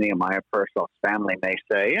know, Nehemiah Persoff's family may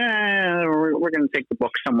say, we're going to take the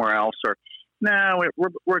book somewhere else, or no,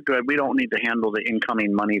 we're good. We don't need to handle the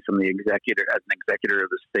incoming money from the executor as an executor of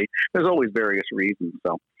the state. There's always various reasons.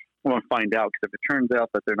 So I want to find out, because if it turns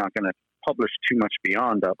out that they're not going to publish too much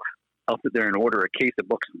beyond, I'll sit there and order a case of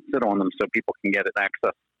books and sit on them so people can get it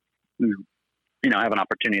access. Have an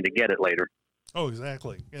opportunity to get it later. Oh,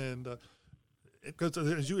 exactly. And because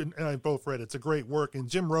as you and I both read, it's a great work. And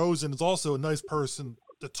Jim Rosen is also a nice person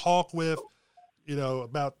to talk with,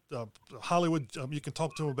 about Hollywood. You can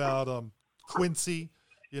talk to him about Quincy,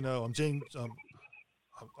 James.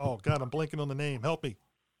 Oh God, I'm blanking on the name. Help me.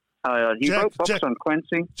 He wrote books on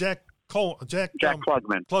Quincy. Jack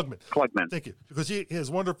Klugman. Klugman. Thank you. Because he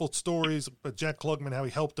has wonderful stories, but Jack Klugman, how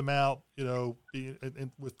he helped him out,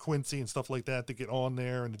 with Quincy and stuff like that, to get on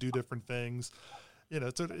there and to do different things. And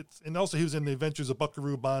also he was in the Adventures of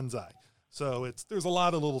Buckaroo Banzai. So there's a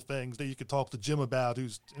lot of little things that you could talk to Jim about. And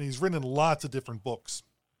he's written lots of different books.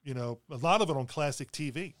 You know, a lot of it on classic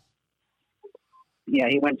TV. Yeah,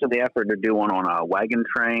 he went to the effort to do one on a Wagon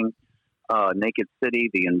Train, Naked City,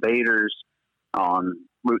 The Invaders, on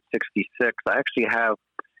Route 66.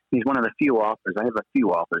 He's one of the few authors. I have a few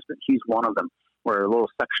authors, but he's one of them where a little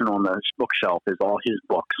section on the bookshelf is all his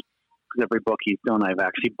books. Because every book he's done, I've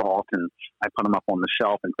actually bought, and I put them up on the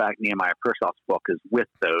shelf. In fact, Nehemiah Persoff's book is with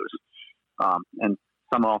those. And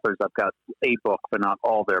some authors, I've got a book, but not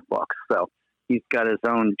all their books. So he's got his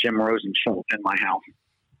own Jim Rosen shelf in my house.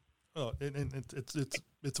 Oh, and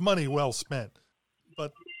it's money well spent.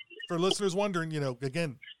 But for listeners wondering, you know,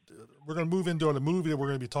 again, we're going to move into a movie that we're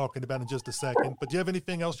going to be talking about in just a second. But do you have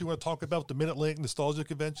anything else you want to talk about? The Mid-Atlantic Nostalgia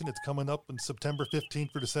Convention, it's coming up on September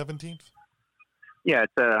 15th through the 17th. Yeah,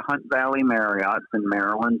 it's a Hunt Valley Marriott. It's in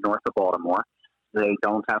Maryland, north of Baltimore. They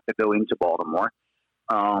don't have to go into Baltimore.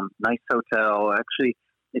 Nice hotel. Actually,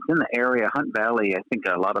 it's in the area, Hunt Valley. I think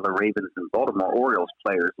a lot of the Ravens and Baltimore Orioles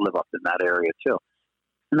players live up in that area, too.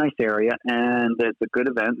 A nice area, and it's a good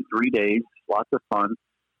event, 3 days, lots of fun.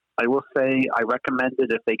 I will say I recommend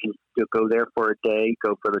it if they can go there for a day,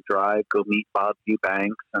 go for the drive, go meet Bob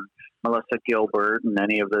Eubanks and Melissa Gilbert, and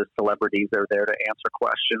any of the celebrities that are there to answer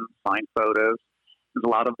questions, sign photos. There's a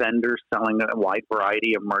lot of vendors selling a wide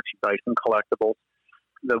variety of merchandise and collectibles.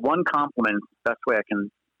 The one compliment, best way I can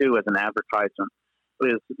do as an advertisement,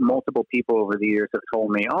 is multiple people over the years have told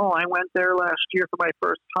me, oh, I went there last year for my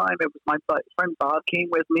first time. It was my friend Bob came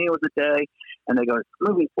with me. It was a day. And they go,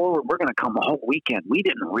 moving forward, we're going to come a whole weekend. We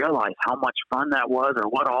didn't realize how much fun that was or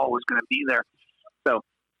what all was going to be there. So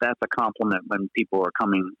that's a compliment when people are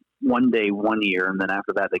coming one day, 1 year, and then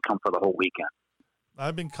after that they come for the whole weekend.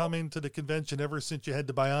 I've been coming to the convention ever since you had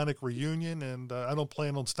the Bionic reunion, and I don't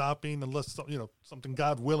plan on stopping unless, you know, something,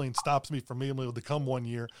 God willing, stops me from being able to come 1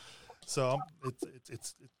 year. So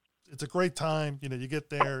it's a great time. You know, you get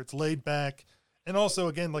there, it's laid back. And also,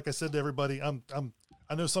 again, like I said to everybody,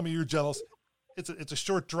 I know some of you are jealous. It's a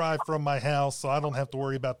short drive from my house, so I don't have to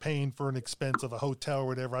worry about paying for an expense of a hotel or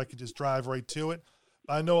whatever. I could just drive right to it.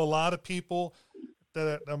 I know a lot of people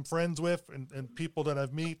that I'm friends with and people that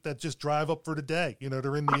I've met that just drive up for the day. You know,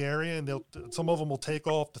 they're in the area, and some of them will take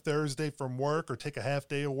off the Thursday from work or take a half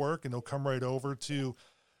day of work, and they'll come right over to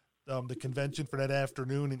the convention for that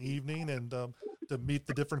afternoon and evening, and to meet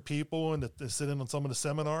the different people and to sit in on some of the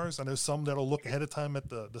seminars. I know some that'll look ahead of time at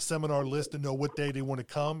the seminar list and know what day they want to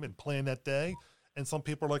come and plan that day. And some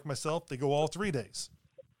people like myself, they go all 3 days.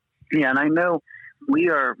 Yeah, and I know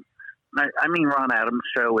Ron Adams'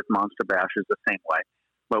 show with Monster Bash is the same way,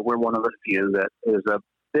 but we're one of the few that is a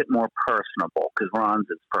bit more personable, because Ron's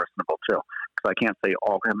is personable too. Because I can't say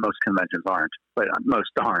most conventions aren't, but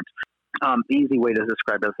most aren't. The easy way to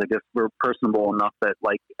describe us, I guess, we're personable enough that,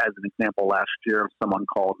 like, as an example, last year someone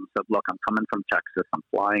called and said, look, I'm coming from Texas. I'm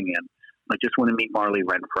flying in. I just want to meet Marley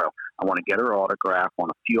Renfro. I want to get her autograph on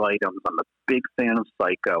a few items. I'm a big fan of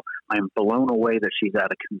Psycho. I am blown away that she's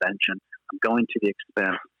at a convention. I'm going to the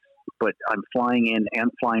expense, but I'm flying in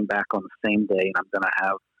and flying back on the same day, and I'm going to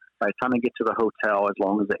have, by the time I get to the hotel, as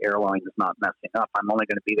long as the airline is not messing up, I'm only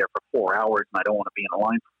going to be there for 4 hours, and I don't want to be in a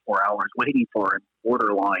line for 4 hours waiting for a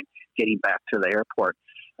borderline getting back to the airport.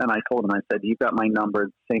 And I told him, I said, you've got my number,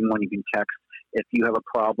 same one you can text. If you have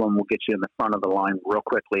a problem, we'll get you in the front of the line real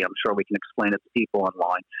quickly. I'm sure we can explain it to people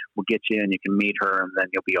online. We'll get you in, you can meet her, and then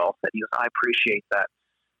you'll be all set. He goes, I appreciate that.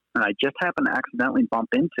 And I just happened to accidentally bump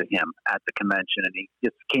into him at the convention, and he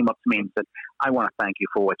just came up to me and said, I want to thank you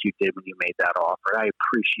for what you did when you made that offer. I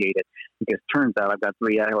appreciate it. Because it turns out I've got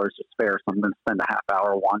 3 hours to spare, so I'm going to spend a half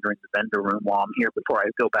hour wandering the vendor room while I'm here before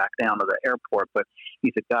I go back down to the airport. But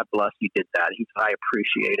he said, God bless you did that. He said, I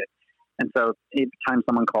appreciate it. And so every time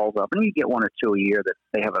someone calls up, and you get 1 or 2 a year that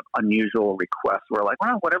they have an unusual request, we're like,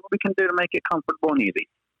 well, whatever we can do to make it comfortable and easy.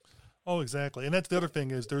 Oh, exactly. And that's the other thing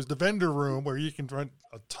is there's the vendor room where you can rent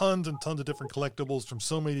tons and tons of different collectibles from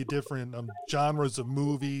so many different genres of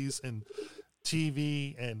movies and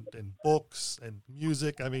TV and books and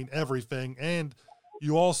music. I mean, everything. And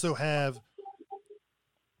you also have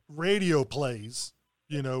radio plays,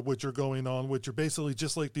 you know, which are going on, which are basically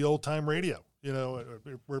just like the old time radio, you know,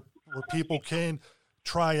 where people can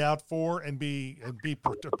try out for and be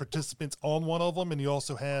participants on one of them. And you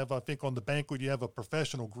also have, I think on the banquet, you have a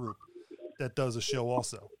professional group that does a show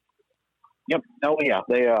also. Yep. Oh yeah.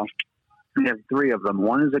 They have 3 of them.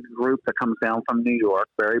 One is a group that comes down from New York,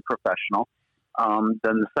 very professional.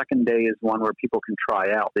 Then the second day is one where people can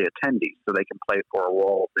try out the attendees, so they can play for a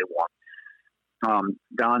role if they want.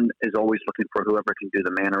 Don is always looking for whoever can do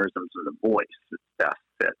the mannerisms and the voice that's best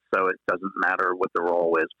fit. So it doesn't matter what the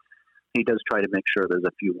role is. he does try to make sure there's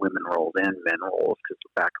a few women roles and men roles, because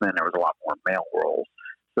back then there was a lot more male roles.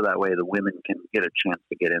 So that way the women can get a chance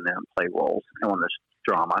to get in there and play roles on this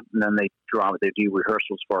drama. And then they do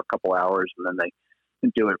rehearsals for a couple hours, and then they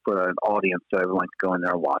do it for an audience, so everyone can go in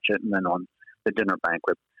there and watch it. And then on the dinner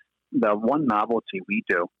banquet, the one novelty we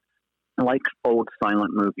do, like old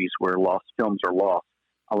silent movies where lost films are lost,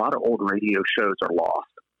 a lot of old radio shows are lost.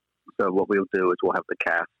 So what we'll do is we'll have the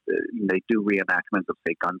cast, they do reenactments of,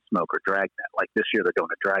 say, Gunsmoke or Dragnet. Like this year they're doing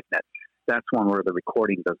a Dragnet. That's one where the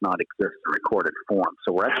recording does not exist in recorded form.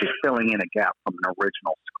 So we're actually filling in a gap from an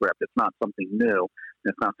original script. It's not something new.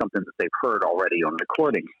 It's not something that they've heard already on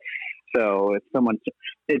recording. So if someone,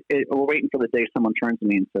 we're waiting for the day someone turns to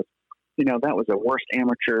me and says, that was the worst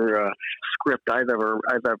amateur script I've ever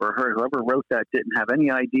heard. Whoever wrote that didn't have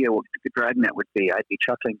any idea what the Dragnet would be. I'd be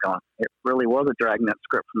chuckling, going, "It really was a Dragnet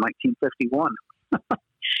script from 1951."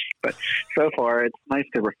 But so far, it's nice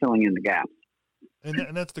because we're filling in the gaps.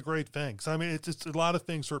 And that's the great thing. So, I mean, it's just a lot of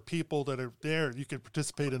things for people that are there. You can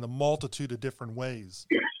participate in a multitude of different ways.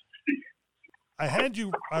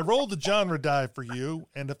 I rolled the genre die for you,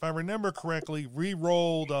 and if I remember correctly,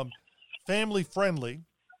 re-rolled family friendly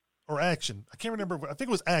or action. I can't remember. I think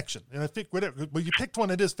it was action. And I think you picked one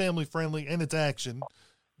that is family friendly and it's action.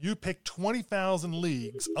 You picked 20,000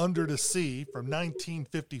 Leagues Under the Sea from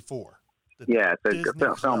 1954. Yeah, it's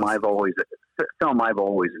a film I've always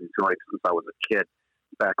enjoyed since I was a kid.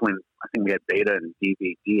 Back when I think we had beta and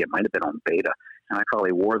DVD, it might have been on beta, and I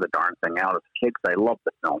probably wore the darn thing out as a kid because I loved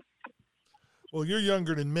the film. Well, you're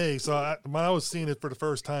younger than me, so when I was seeing it for the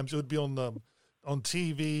first time, it would be on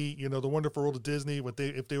TV, The Wonderful World of Disney,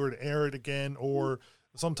 if they were to air it again, or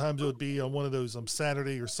sometimes it would be on one of those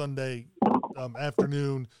Saturday or Sunday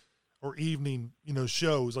afternoon or evening,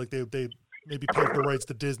 shows. Like they maybe pay the rights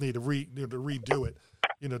to Disney to redo it,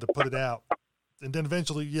 to put it out. And then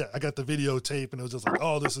eventually, I got the videotape, and it was just like,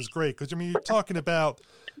 oh, this is great. Because, you're talking about,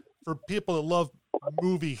 for people that love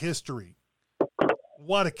movie history,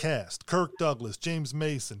 what a cast. Kirk Douglas, James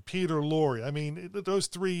Mason, Peter Lorre. I mean, those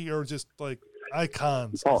three are just like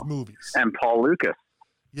icons of movies. And Paul Lucas.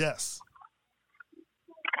 Yes.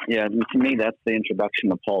 Yeah, to me, that's the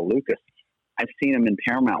introduction of Paul Lucas. I've seen him in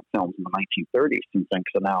Paramount films in the 1930s, and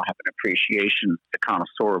so now I have an appreciation, a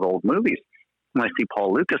connoisseur of old movies. And I see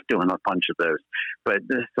Paul Lucas doing a bunch of those. But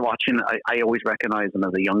just watching, I always recognize him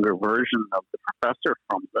as a younger version of the professor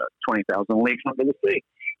from the 20,000 Leagues Under the Sea.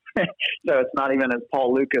 So it's not even as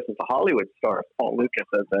Paul Lucas as a Hollywood star, it's Paul Lucas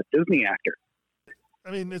as a Disney actor.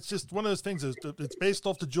 I mean, it's just one of those things. It's based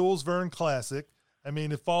off the Jules Verne classic. I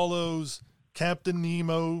mean, it follows Captain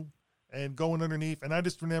Nemo and going underneath. And I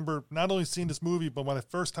just remember not only seeing this movie, but when the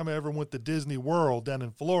first time I ever went to Disney World down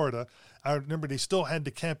in Florida, I remember they still had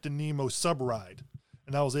the Captain Nemo sub ride,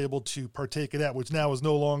 and I was able to partake of that, which now is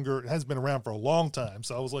no longer, it has been around for a long time.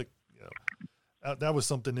 So I was like, that was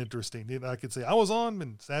something interesting. I could say I was on,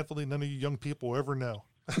 and sadly, none of you young people will ever know.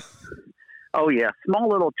 Oh, yeah. Small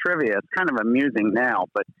little trivia. It's kind of amusing now,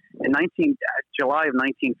 but in July of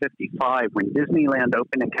 1955, when Disneyland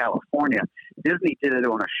opened in California, Disney did it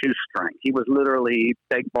on a shoestring. He was literally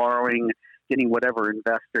borrowing, getting whatever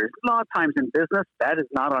investors. A lot of times in business, that is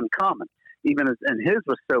not uncommon. And his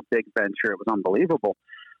was so big venture, it was unbelievable.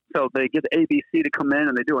 So they get ABC to come in,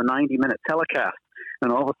 and they do a 90-minute telecast.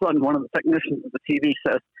 And all of a sudden, one of the technicians of the TV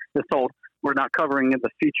is told, we're not covering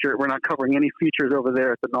any features over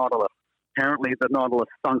there at the Nautilus. Apparently, the Nautilus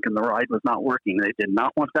sunk and the ride was not working. They did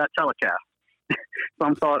not want that telecast.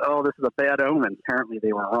 Some thought, oh, this is a bad omen. Apparently,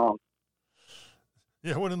 they were wrong.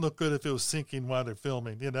 Yeah, it wouldn't look good if it was sinking while they're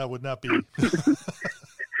filming. That would not be.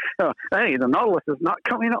 Hey, the Nautilus is not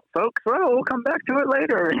coming up, folks. Oh, we'll come back to it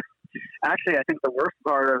later. Actually, I think the worst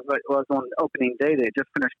part of it was on opening day. They just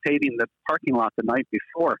finished paving the parking lot the night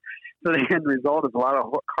before. So the end result is a lot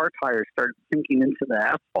of car tires started sinking into the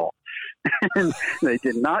asphalt. And they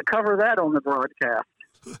did not cover that on the broadcast.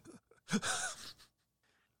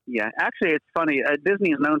 Yeah, actually, it's funny.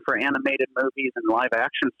 Disney is known for animated movies and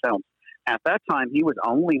live-action films. At that time, he was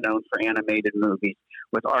only known for animated movies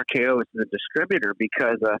with RKO as the distributor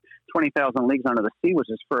because 20,000 Leagues Under the Sea was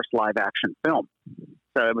his first live-action film.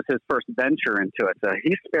 So it was his first venture into it. So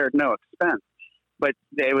he spared no expense. But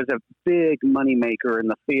it was a big moneymaker in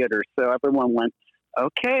the theater. So everyone went,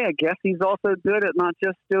 okay, I guess he's also good at not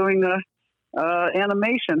just doing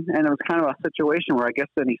animation. And it was kind of a situation where I guess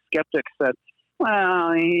any skeptics said,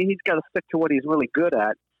 well, he's got to stick to what he's really good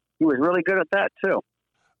at. He was really good at that, too.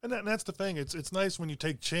 And that's the thing. It's nice when you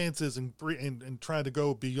take chances and try to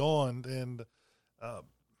go beyond. And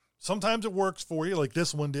sometimes it works for you, like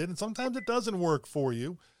this one did, and sometimes it doesn't work for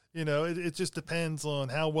you. it just depends on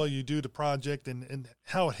how well you do the project and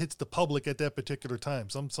how it hits the public at that particular time.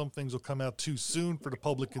 Some things will come out too soon for the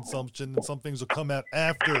public consumption, and some things will come out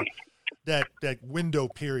after that window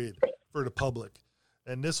period for the public.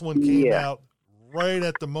 And this one came out right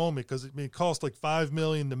at the moment because it cost like $5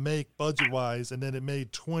 million to make budget-wise, and then it made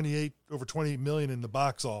over $28 million in the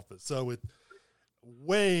box office. So it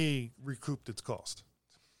way recouped its cost.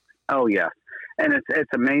 Oh yeah, and it's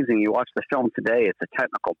amazing. You watch the film today; it's a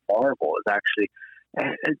technical marvel. It's actually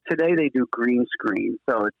today they do green screen,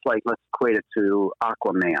 so it's like, let's equate it to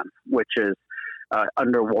Aquaman, which is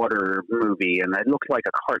underwater movie, and it looks like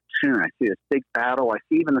a cartoon. I see this big battle. I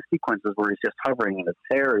see even the sequences where he's just hovering and his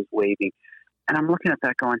hair is waving, and I'm looking at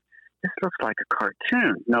that going, this looks like a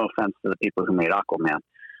cartoon. No offense to the people who made Aquaman.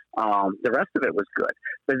 The rest of it was good.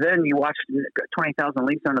 But then you watch 20,000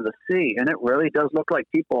 Leagues Under the Sea, and it really does look like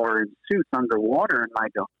people are in suits underwater. And I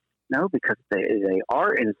go, no, because they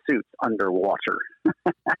are in suits underwater.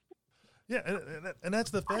 Yeah, and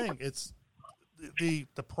that's the thing. It's the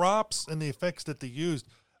props and the effects that they used.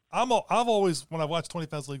 I've always, when I watch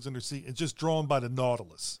 20,000 Leagues Under the Sea, it's just drawn by the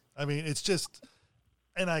Nautilus. I mean, it's just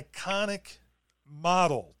an iconic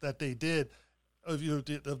model that they did of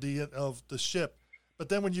the ship. But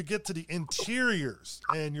then when you get to the interiors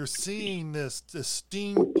and you're seeing this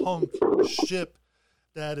steampunk ship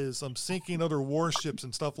that is sinking other warships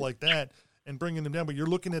and stuff like that and bringing them down, but you're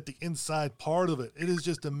looking at the inside part of it. It is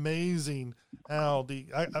just amazing how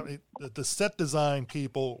the set design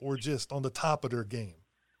people were just on the top of their game.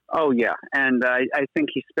 Oh, yeah. And I think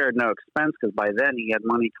he spared no expense because by then he had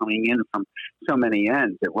money coming in from so many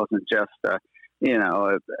ends. It wasn't just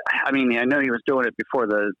I mean, I know he was doing it before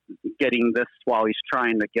getting this while he's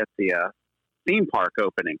trying to get the theme park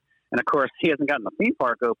opening. And of course, he hasn't gotten the theme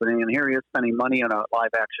park opening, and here he is spending money on a live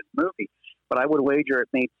action movie. But I would wager it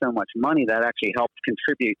made so much money that actually helped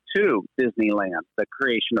contribute to Disneyland, the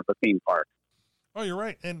creation of the theme park. Oh, you're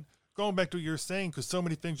right. And going back to what you're saying, because so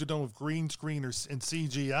many things are done with green screen and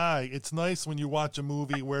CGI, it's nice when you watch a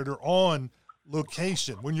movie where they're on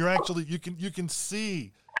location, when you're actually, you can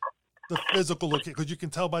see the physical look, because you can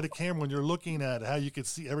tell by the camera when you're looking at it how you can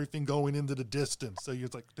see everything going into the distance. So you're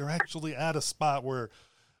like, they're actually at a spot where,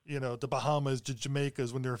 the Bahamas, the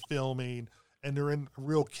Jamaicas, when they're filming, and they're in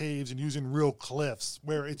real caves and using real cliffs,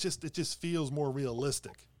 where it just feels more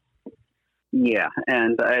realistic. Yeah,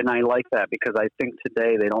 and I like that because I think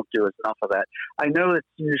today they don't do enough of that. I know it's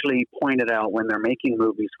usually pointed out when they're making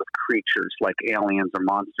movies with creatures like aliens or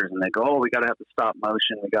monsters, and they go, oh, we got to have the stop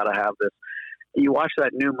motion, we got to have this. You watch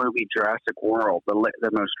that new movie, Jurassic World, the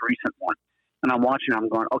most recent one, and I'm watching, I'm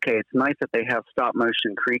going, okay, it's nice that they have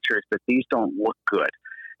stop-motion creatures, but these don't look good.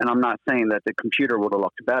 And I'm not saying that the computer would have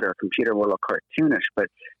looked better. Computer would look cartoonish, but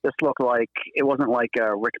this looked like, it wasn't like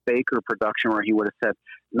a Rick Baker production where he would have said,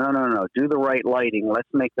 no, do the right lighting. Let's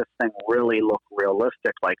make this thing really look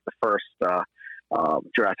realistic like the first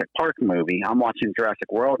Jurassic Park movie. I'm watching Jurassic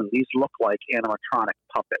World, and these look like animatronic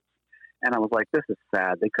puppets. And I was like, this is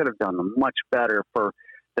sad. They could have done much better for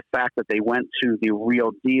the fact that they went to the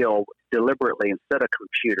real deal deliberately instead of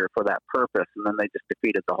computer for that purpose, and then they just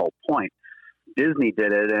defeated the whole point. Disney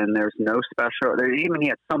did it, and there's no special. Even he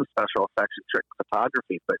had some special effects and trick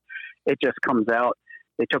photography, but it just comes out.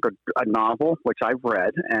 They took a novel, which I've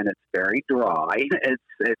read, and it's very dry.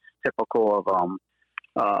 It's typical of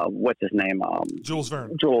what's his name? Jules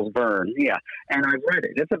Verne. Jules Verne, yeah. And I've read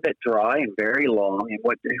it. It's a bit dry and very long. And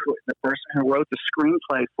the person who wrote the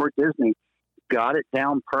screenplay for Disney got it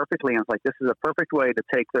down perfectly. And I was like, this is a perfect way to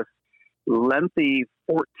take this lengthy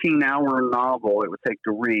 14-hour novel it would take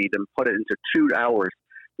to read and put it into 2 hours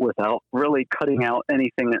without really cutting out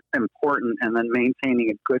anything important, and then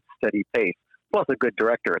maintaining a good, steady pace. Plus a good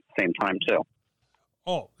director at the same time, too.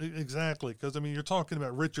 Oh, exactly. Because, I mean, you're talking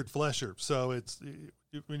about Richard Fleischer. So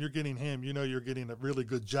when you're getting him, you're getting a really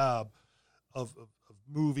good job of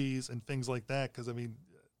movies and things like that. Because, I mean,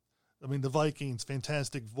 The Vikings,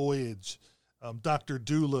 Fantastic Voyage, Dr.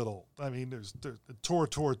 Dolittle. I mean, there's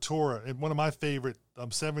Tora, and one of my favorite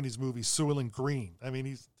 70s movies, Soylent Green. I mean,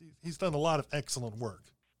 he's done a lot of excellent work.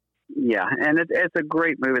 Yeah, and it's a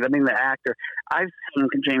great movie. I mean, the actor, I've seen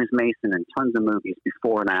James Mason in tons of movies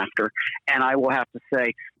before and after, and I will have to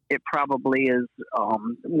say it probably is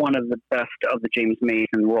one of the best of the James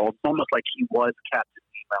Mason roles. It's almost like he was Captain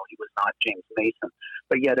Nemo. He was not James Mason.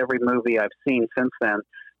 But yet every movie I've seen since then,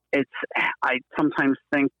 I sometimes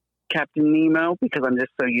think Captain Nemo because I'm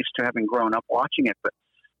just so used to having grown up watching it. But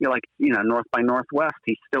North by Northwest,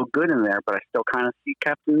 he's still good in there, but I still kind of see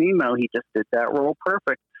Captain Nemo. He just did that role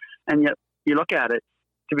perfect. And yet, you look at it,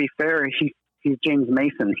 to be fair, he's James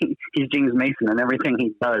Mason. He's James Mason in everything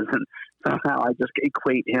he does. And somehow I just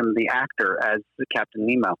equate him, the actor, as Captain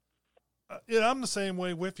Nemo. Yeah, I'm the same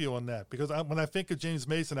way with you on that, because when I think of James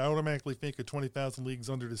Mason, I automatically think of 20,000 Leagues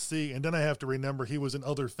Under the Sea, and then I have to remember he was in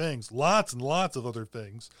other things, lots and lots of other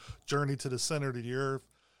things, Journey to the Center of the Earth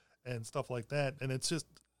and stuff like that. And it's just,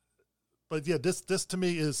 but yeah, this to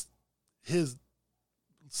me is his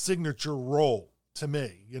signature role to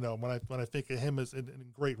me. You know, when I think of him as in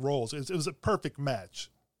great roles, it was a perfect match.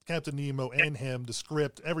 Captain Nemo and him, the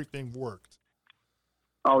script, everything worked.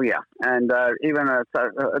 Oh, yeah. And even a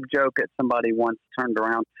joke that somebody once turned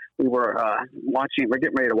around. We were we're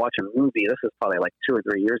getting ready to watch a movie. This was probably like 2 or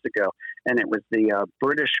 3 years ago. And it was the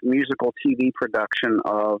British musical TV production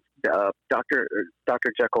of Dr.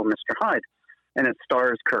 Jekyll and Mr. Hyde. And it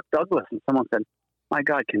stars Kirk Douglas. And someone said, my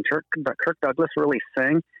God, can Kirk Douglas really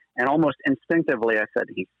sing? And almost instinctively I said,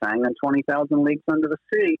 he sang in 20,000 Leagues Under the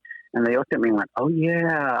Sea. And they looked at me and went, oh,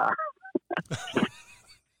 yeah.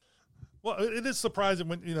 Well, it is surprising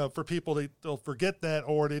when, you know, for people, they'll forget that,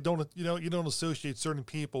 or they don't, you know, you don't associate certain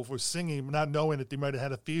people for singing, not knowing that they might have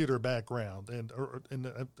had a theater background. And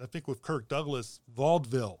I think with Kirk Douglas,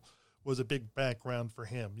 vaudeville was a big background for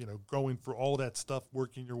him, you know, going for all that stuff,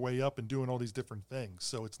 working your way up and doing all these different things.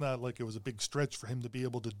 So it's not like it was a big stretch for him to be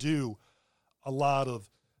able to do a lot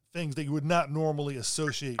of things that you would not normally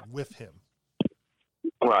associate with him.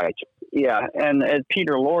 Right. Yeah, and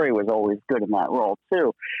Peter Lorre was always good in that role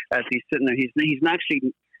too. As he's sitting there, he's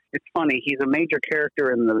actually. It's funny. He's a major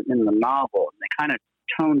character in the novel, and they kind of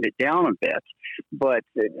toned it down a bit. But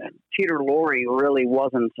Peter Lorre really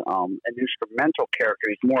wasn't an instrumental character.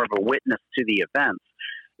 He's more of a witness to the events,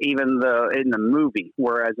 even in the movie.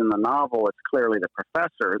 Whereas in the novel, it's clearly the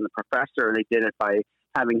professor. And the professor, they did it by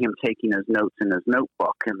having him taking his notes in his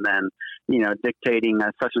notebook and then, you know, dictating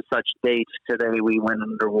that such and such date today we went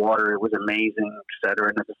underwater, it was amazing, et cetera.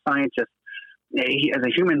 And as a scientist, as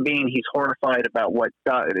a human being, he's horrified about what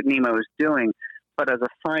Nemo is doing. But as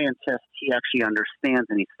a scientist, he actually understands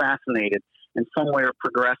and he's fascinated. And somewhere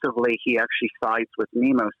progressively, he actually sides with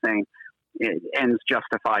Nemo, saying, ends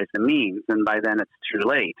justifies the means, and by then it's too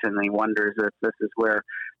late. And he wonders if this is where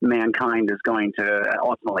mankind is going to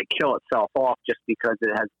ultimately kill itself off just because it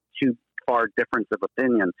has too far difference of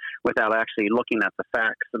opinion without actually looking at the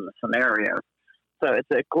facts and the scenarios. So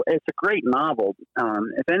it's a great novel.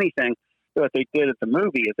 If anything, what they did at the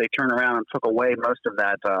movie is they turned around and took away most of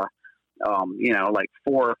that, you know, like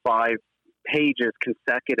 4 or 5 pages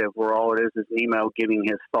consecutive where all it is Nemo giving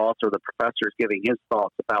his thoughts, or the professor's giving his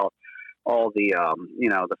thoughts about all the, you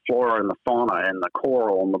know, the flora and the fauna and the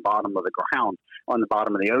coral on the bottom of the ground, on the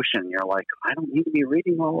bottom of the ocean. You're like, I don't need to be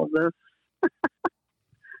reading all of this.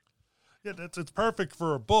 Yeah, it's perfect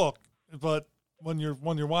for a book, but when you're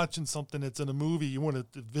watching something that's in a movie, you want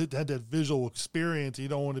to have that visual experience. You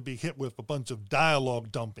don't want to be hit with a bunch of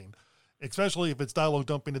dialogue dumping, especially if it's dialogue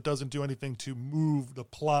dumping that doesn't do anything to move the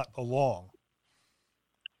plot along.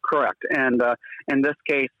 Correct. And in this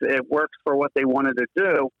case, it works for what they wanted to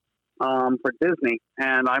do. For Disney,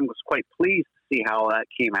 and I was quite pleased to see how that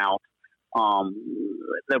came out,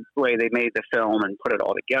 the way they made the film and put it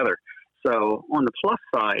all together. So on the plus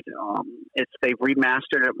side, they've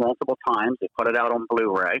remastered it multiple times. They put it out on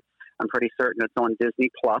Blu-ray. I'm pretty certain it's on Disney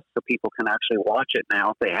Plus, so people can actually watch it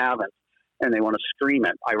now if they haven't, and they want to stream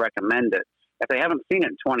it. I recommend it. If they haven't seen it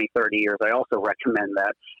in 20, 30 years, I also recommend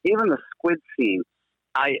that. Even the squid scene,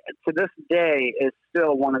 to this day, is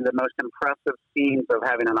still one of the most impressive scenes of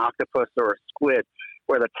having an octopus or a squid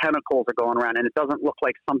where the tentacles are going around, and it doesn't look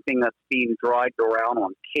like something that's being dragged around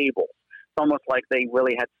on cables. It's almost like they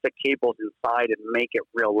really had to stick cables inside and make it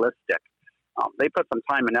realistic. They put some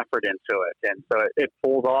time and effort into it, and so it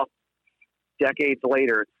pulled off. Decades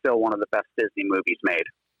later, it's still one of the best Disney movies made.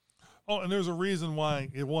 Oh, and there's a reason why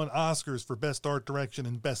it won Oscars for Best Art Direction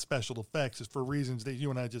and Best Special Effects. It's for reasons that you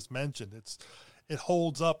and I just mentioned. It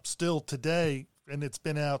holds up still today, and it's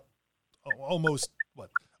been out almost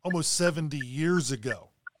 70 years ago.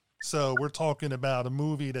 So we're talking about a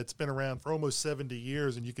movie that's been around for almost 70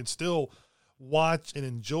 years, and you can still watch and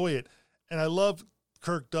enjoy it. And I love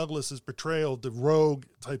Kirk Douglas's portrayal, the rogue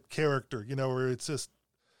type character, you know, where it's just,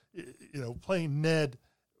 you know, playing Ned,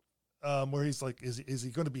 where he's like, is he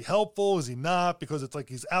going to be helpful? Is he not? Because it's like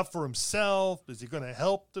he's out for himself. Is he going to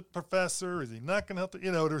help the professor? Is he not going to help?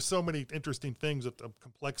 You know, there's so many interesting things with the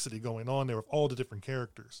complexity going on there with all the different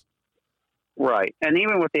characters. Right. And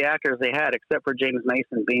even with the actors they had, except for James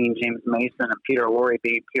Mason being James Mason and Peter Lorre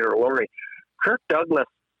being Peter Lorre, Kirk Douglas,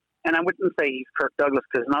 and I wouldn't say he's Kirk Douglas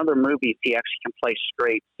because in other movies he actually can play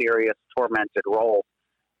straight, serious, tormented roles.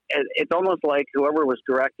 It's almost like whoever was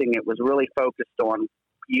directing it was really focused on,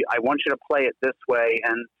 I want you to play it this way,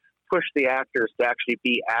 and push the actors to actually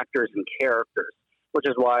be actors and characters, which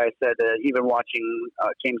is why I said even watching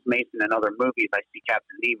James Mason in other movies, I see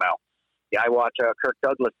Captain Nemo. Yeah, I watch Kirk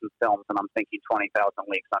Douglas in films, and I'm thinking 20,000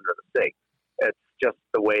 Leagues Under the Sea. It's just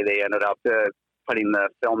the way they ended up putting the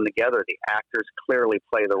film together. The actors clearly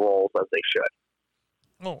play the roles as they should.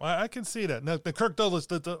 Oh, I can see that. Now, the Kirk Douglas,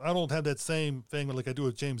 I don't have that same thing like I do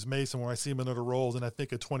with James Mason, where I see him in other roles, and I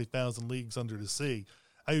think of 20,000 Leagues Under the Sea.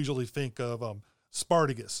 I usually think of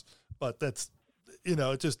Spartacus, but that's,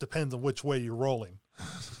 it just depends on which way you're rolling.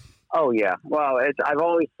 Oh, yeah. Well, I've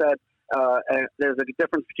always said there's a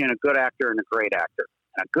difference between a good actor and a great actor.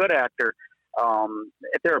 And a good actor,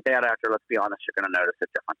 if they're a bad actor, let's be honest, you're going to notice a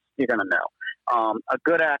difference. You're going to know. A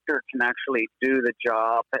good actor can actually do the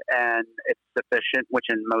job, and it's sufficient, which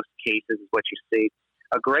in most cases is what you see.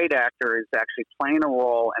 A great actor is actually playing a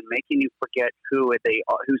role and making you forget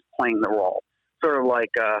who's playing the role. Sort of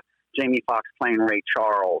like Jamie Foxx playing Ray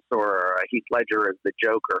Charles or Heath Ledger as the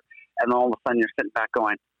Joker, and all of a sudden you're sitting back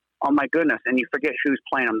going, oh my goodness, and you forget who's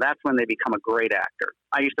playing them. That's when they become a great actor.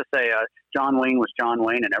 I used to say John Wayne was John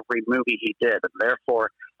Wayne in every movie he did, and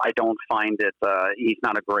therefore I don't find it he's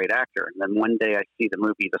not a great actor. And then one day I see the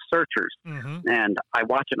movie The Searchers, and I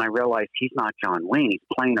watch it and I realize he's not John Wayne.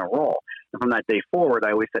 He's playing a role. And from that day forward,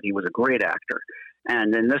 I always said he was a great actor.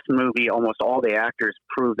 And in this movie, almost all the actors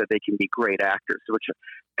prove that they can be great actors, which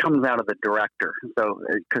comes out of the director. So,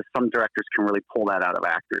 because some directors can really pull that out of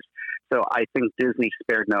actors. So I think Disney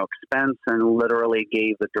spared no expense and literally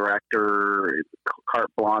gave the director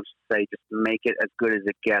carte blanche to say, just make it as good as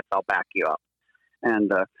it gets. I'll back you up.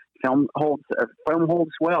 And film holds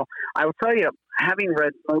well. I will tell you, having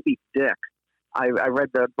read Moby Dick, I read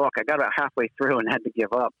the book. I got about halfway through and had to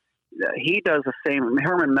give up. He does the same.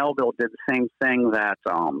 Herman Melville did the same thing that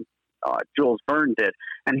Jules Verne did,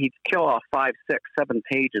 and he'd kill off 5, 6, 7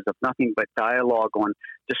 pages of nothing but dialogue on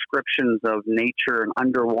descriptions of nature and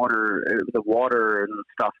underwater, the water and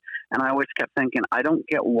stuff. And I always kept thinking, I don't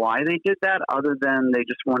get why they did that, other than they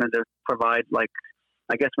just wanted to provide, like,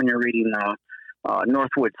 I guess when you're reading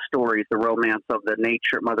Northwood stories, the romance of the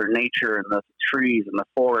nature, Mother Nature, and the trees and the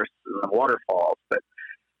forests and the waterfalls. But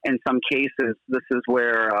in some cases, this is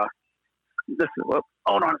where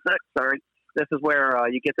hold on a sec, sorry. This is where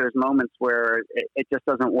you get those moments where it just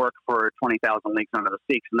doesn't work for 20,000 Leagues Under the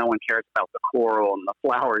Sea, because no one cares about the coral and the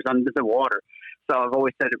flowers under the water. So I've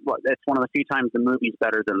always said it's one of the few times the movie's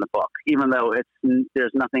better than the book, even though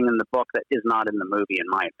there's nothing in the book that is not in the movie, in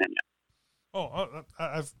my opinion. Oh,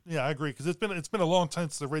 I agree, because it's been a long time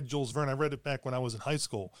since I read Jules Verne. I read it back when I was in high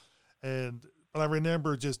school, but I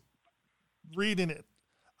remember just reading it.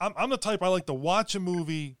 I'm the type, I like to watch a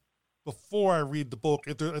movie before I read the book,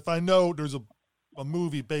 if I know there's a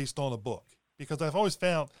movie based on a book, because I've always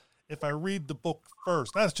found if I read the book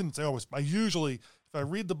first, I shouldn't say always, I usually, if I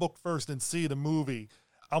read the book first and see the movie,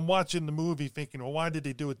 I'm watching the movie thinking, well, why did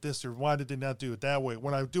they do it this, or why did they not do it that way?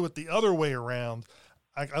 When I do it the other way around,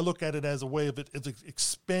 I look at it as a way of it's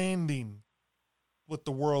expanding what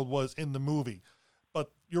the world was in the movie. But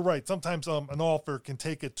you're right, sometimes an author can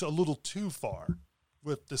take it a little too far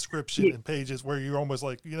with description and pages, where you're almost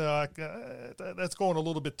like, that's going a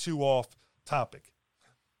little bit too off topic.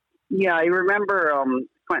 Yeah, I remember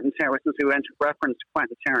Quentin Tarantino, since we referenced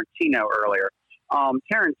Quentin Tarantino earlier.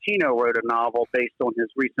 Tarantino wrote a novel based on his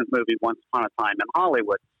recent movie, Once Upon a Time in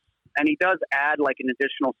Hollywood. And he does add like an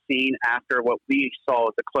additional scene after what we saw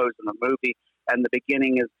at the close of the movie, and the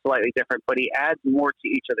beginning is slightly different, but he adds more to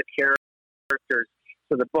each of the characters,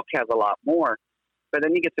 so the book has a lot more. But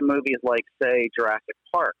then you get to movies like, say, Jurassic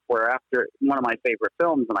Park, where after one of my favorite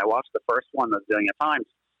films, and I watched the first one a zillion times.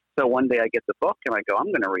 So one day I get the book and I go, I'm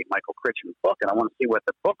going to read Michael Crichton's book, and I want to see what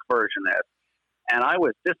the book version is. And I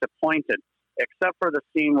was disappointed, except for the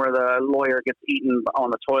scene where the lawyer gets eaten on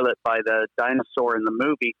the toilet by the dinosaur in the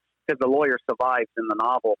movie, because the lawyer survives in the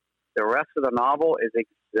novel. The rest of the novel is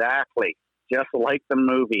exactly just like the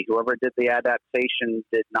movie. Whoever did the adaptation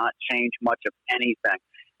did not change much of anything.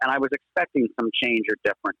 And I was expecting some change or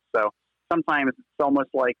difference. So sometimes it's almost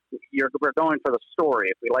like we're going for the story.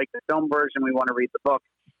 If we like the film version, we want to read the book.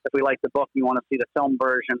 If we like the book, we want to see the film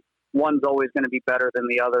version. One's always going to be better than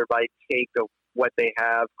the other by take of what they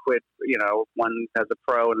have. One has a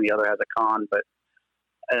pro and the other has a con. But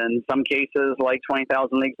in some cases, like 20,000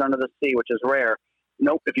 Leagues Under the Sea, which is rare,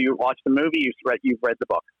 nope. If you watch the movie, you've read the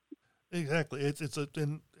book. Exactly.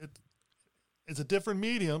 It's a different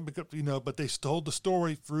medium, because but they told the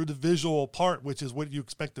story through the visual part, which is what you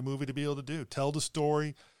expect the movie to be able to do. Tell the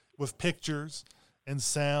story with pictures and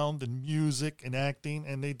sound and music and acting,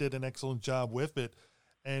 and they did an excellent job with it.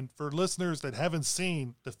 And for listeners that haven't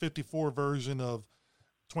seen the 54 version of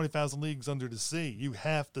 20,000 Leagues Under the Sea. You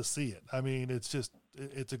have to see it. I mean, it's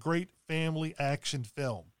a great family action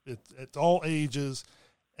film. It's all ages.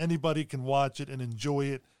 Anybody can watch it and enjoy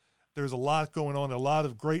it. There's a lot going on, a lot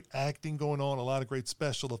of great acting going on, a lot of great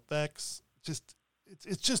special effects.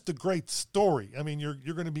 It's just a great story. I mean,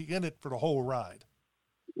 you're going to be in it for the whole ride.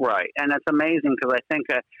 Right, and it's amazing because I think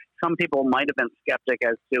some people might have been skeptic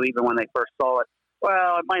as to, even when they first saw it,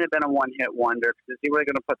 well, it might have been a one-hit wonder because you were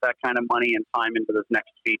going to put that kind of money and time into this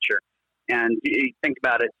next feature. And you think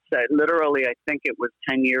about it, literally, I think it was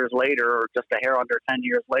 10 years later, or just a hair under 10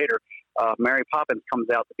 years later, Mary Poppins comes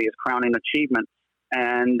out to be his crowning achievement.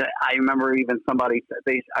 And I remember even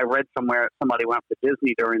I read somewhere somebody went up to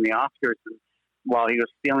Disney during the Oscars, and while he was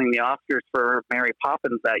stealing the Oscars for Mary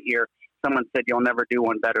Poppins that year, someone said, "You'll never do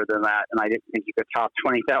one better than that." And I didn't think you could top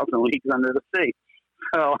 20,000 Leagues Under the Sea.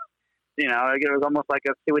 So, it was almost like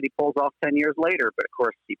a see what he pulls off 10 years later. But of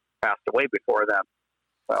course, he passed away before then.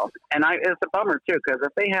 So, it's a bummer too, because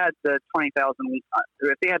if they had the 20,000,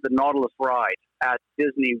 if they had the Nautilus ride at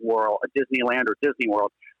Disney World, Disneyland or Disney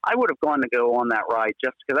World, I would have gone to go on that ride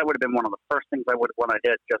just because that would have been one of the first things I would have want to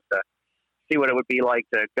hit, just to see what it would be like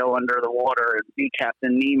to go under the water and see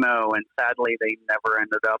Captain Nemo. And sadly, they never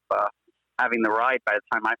ended up having the ride by the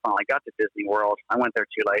time I finally got to Disney World. I went there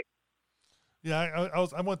too late. Yeah,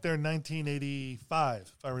 I went there in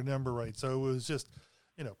 1985, if I remember right. So it was just,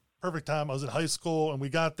 perfect time. I was in high school, and we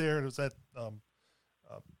got there, and it was at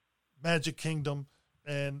Magic Kingdom,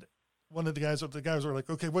 and one of the guys were like,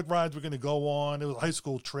 "Okay, what rides we're going to go on?" It was a high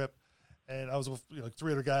school trip, and I was with like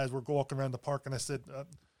 3 other guys. We're walking around the park, and I said,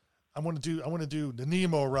 "I want to do the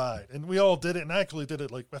Nemo ride," and we all did it. And I actually did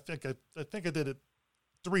it I think I did it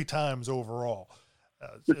 3 times overall,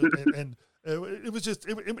 and it was just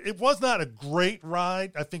it was not a great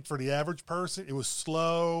ride. I think for the average person, it was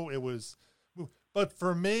slow. But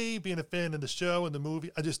for me, being a fan of the show and the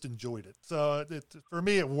movie, I just enjoyed it. So for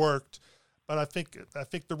me, it worked. But I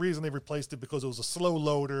think the reason they replaced it because it was a slow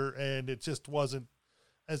loader, and it just wasn't.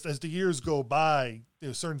 As the years go by,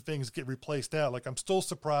 certain things get replaced out. Like, I'm still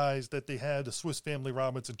surprised that they had the Swiss Family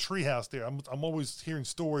Robinson Treehouse there. I'm always hearing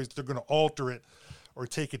stories that they're going to alter it or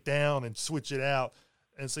take it down and switch it out.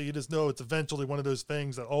 And so you just know it's eventually one of those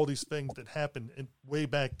things that all these things that happened way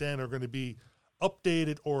back then are going to be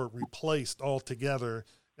updated or replaced altogether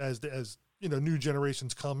as new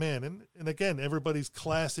generations come in. And again, everybody's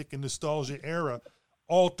classic and nostalgia era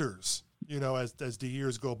alters, as the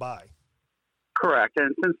years go by. Correct.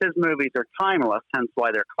 And since his movies are timeless, hence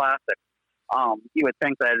why they're classic, you would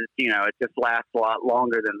think that, it just lasts a lot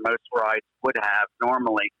longer than most rides would have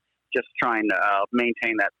normally, just trying to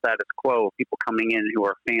maintain that status quo of people coming in who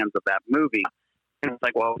are fans of that movie. And it's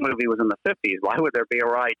like, well, the movie was in the 50s. Why would there be a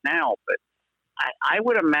ride now? But I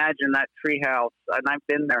would imagine that treehouse, and I've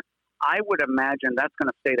been there, I would imagine that's going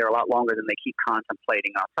to stay there a lot longer than they keep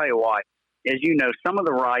contemplating. I'll tell you why. As you know, some of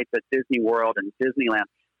the rides at Disney World and Disneyland,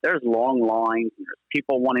 there's long lines, and there's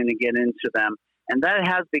people wanting to get into them. And that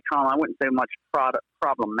has become, I wouldn't say much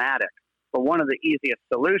problematic, but one of the easiest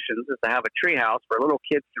solutions is to have a treehouse where little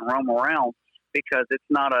kids can roam around, because it's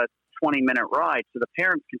not a 20-minute ride. So the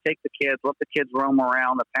parents can take the kids, let the kids roam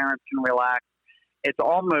around, the parents can relax. It's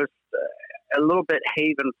almost a little bit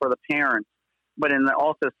haven for the parents, but in the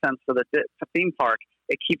also sense for the theme park,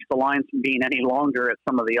 it keeps the lines from being any longer at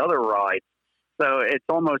some of the other rides. So it's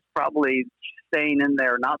almost probably staying in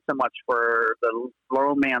there, not so much for the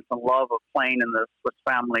romance and love of playing in the Swiss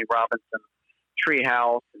Family Robinson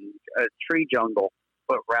treehouse and tree jungle,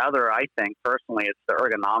 but rather, I think personally, it's the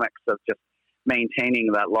ergonomics of just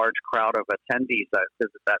maintaining that large crowd of attendees that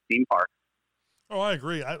visit that theme park. Oh, I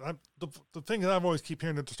agree. The thing that I've always keep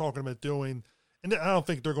hearing that they're talking about doing, and I don't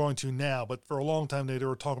think they're going to now, but for a long time they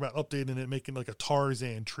were talking about updating it, making like a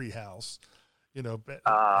Tarzan treehouse,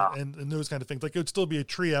 and those kind of things. Like, it would still be a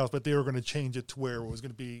treehouse, but they were going to change it to where it was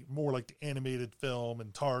going to be more like the animated film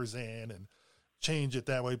and Tarzan, and change it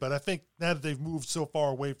that way. But I think now that they've moved so far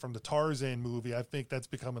away from the Tarzan movie, I think that's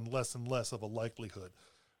becoming less and less of a likelihood.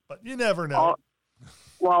 But you never know.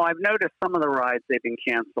 Well, I've noticed some of the rides they've been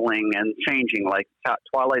canceling and changing, like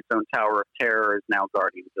Twilight Zone Tower of Terror is now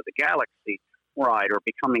Guardians of the Galaxy ride, or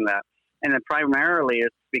becoming that. And then primarily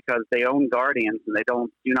it's because they own Guardians, and they do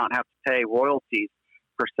not have to pay royalties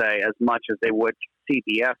per se as much as they would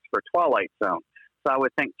CBS for Twilight Zone. So I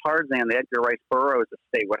would think Tarzan, the Edgar Rice Burroughs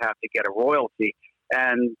estate, would have to get a royalty.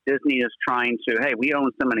 And Disney is trying to, hey, we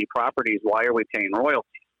own so many properties, why are we paying royalties?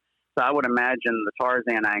 So I would imagine the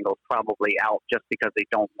Tarzan angle is probably out just because they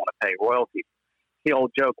don't want to pay royalties. The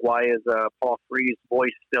old joke, why is Paul Frees'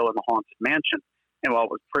 voice still in the Haunted Mansion? And well,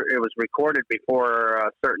 it was recorded before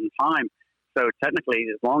a certain time. So technically,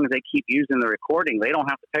 as long as they keep using the recording, they don't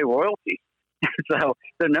have to pay royalties. So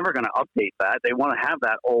they're never going to update that. They want to have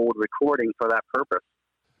that old recording for that purpose.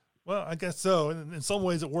 Well, I guess so. And in some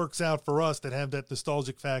ways it works out for us that have that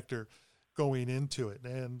nostalgic factor going into it.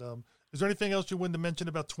 And is there anything else you wanted to mention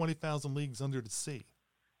about 20,000 Leagues Under the Sea?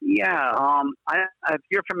 Yeah, if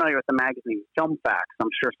you're familiar with the magazine Film Facts, I'm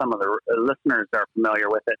sure some of the listeners are familiar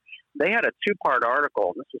with it. They had a 2-part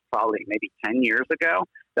article. This was probably maybe 10 years ago.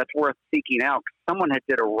 That's worth seeking out. Someone had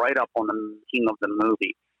did a write-up on the making of the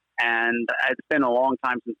movie. And it's been a long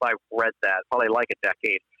time since I've read that, probably like a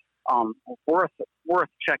decade. Worth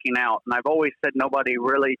checking out. And I've always said nobody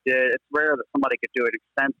really did. It's rare that somebody could do an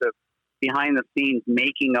extensive behind-the-scenes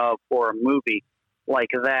making of for a movie like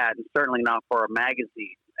that, and certainly not for a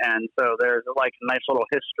magazine. And so there's like a nice little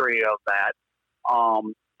history of that.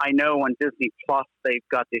 I know on Disney Plus they've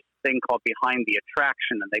got this thing called Behind the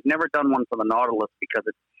Attraction, and they've never done one for the Nautilus because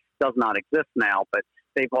it does not exist now, but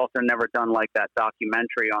they've also never done like that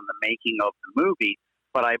documentary on the making of the movie.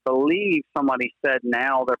 But I believe somebody said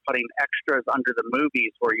now they're putting extras under the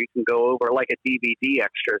movies where you can go over, like a DVD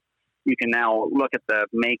extras. You can now look at the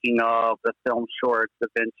making of the film shorts, the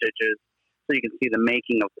vintages, so you can see the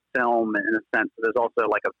making of the film in a sense. There's also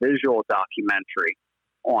like a visual documentary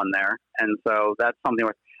on there. And so that's something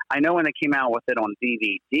where I know when they came out with it on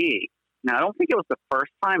DVD, now I don't think it was the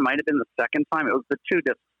first time, might have been the second time. It was the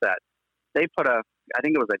 2-disc set. They put I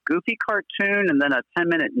think it was a Goofy cartoon and then a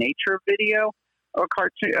 10-minute nature video or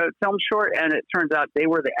cartoon film short. And it turns out they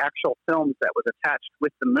were the actual films that was attached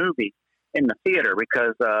with the movie in the theater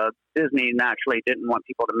because Disney naturally didn't want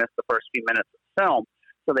people to miss the first few minutes of the film.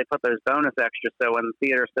 So they put those bonus extras. So when the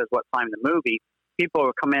theater says what time the movie, people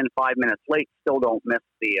who come in 5 minutes late still don't miss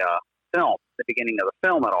the film, the beginning of the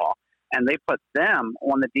film at all. And they put them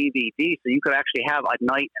on the DVD so you could actually have a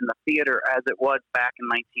night in the theater as it was back in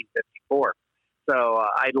 1954. So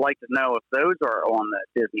I'd like to know if those are on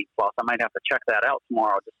the Disney Plus. I might have to check that out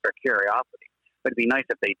tomorrow just for curiosity. But it'd be nice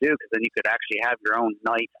if they do, because then you could actually have your own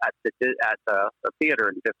night at the theater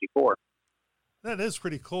in 54. That is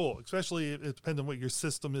pretty cool, especially it depends on what your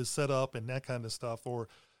system is set up and that kind of stuff. Or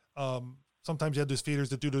sometimes you have those theaters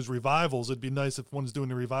that do those revivals. It'd be nice if one's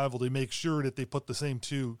doing a revival, they make sure that they put the same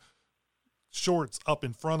 2 shorts up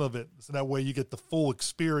in front of it. So that way you get the full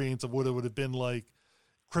experience of what it would have been like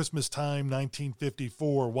Christmas time,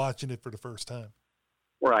 1954, watching it for the first time.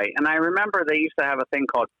 Right. And I remember they used to have a thing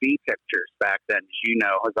called B pictures back then, as you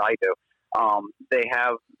know, as I do.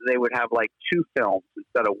 They would have like 2 films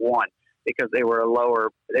instead of 1 because they were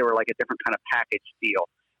like a different kind of package deal.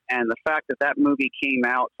 And the fact that that movie came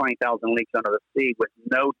out, 20,000 Leagues Under the Sea, with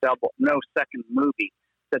no second movie,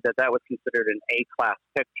 said that was considered an A-class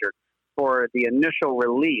picture. For the initial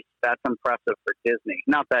release, that's impressive for Disney.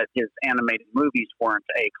 Not that his animated movies weren't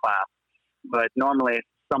A-class, but normally if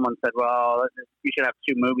someone said, well, you should have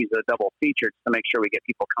 2 movies that are double featured to make sure we get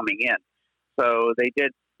people coming in. So they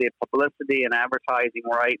did the publicity and advertising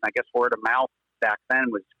right, and I guess word of mouth back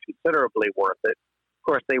then was considerably worth it. Of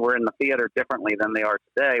course, they were in the theater differently than they are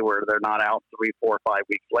today, where they're not out 3, 4, 5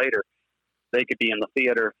 weeks later. They could be in the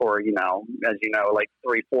theater for, as you know, like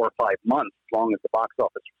 3, 4, 5 months, as long as the box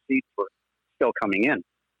office receipts were still coming in.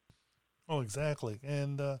 Oh, exactly.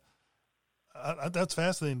 And that's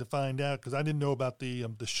fascinating to find out, because I didn't know about the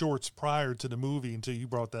shorts prior to the movie until you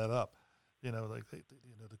brought that up. Like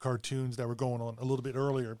the cartoons that were going on a little bit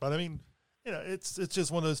earlier. But I mean, it's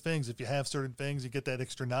just one of those things. If you have certain things, you get that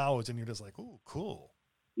extra knowledge, and you're just like, oh, cool.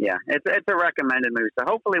 Yeah, it's a recommended movie. So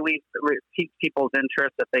hopefully we pique people's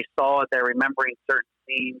interest. If they saw it, they're remembering certain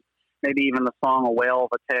scenes, maybe even the song "A Whale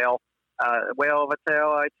of a Tale." Whale of a tale,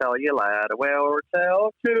 I tell you, lad, a whale or a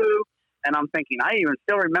tale too. And I'm thinking, I even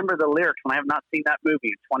still remember the lyrics when I have not seen that movie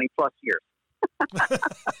in 20 plus years.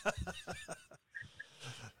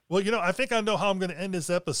 Well, I think I know how I'm going to end this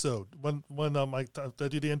episode. When I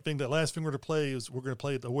do the end thing, that last thing we're going to play is we're going to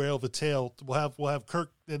play "The Whale of a Tale." We'll have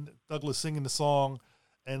Kirk and Douglas singing the song,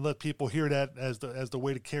 and let people hear that as the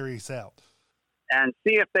way to carry us out. And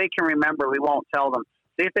see if they can remember. We won't tell them.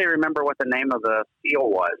 See if they remember what the name of the seal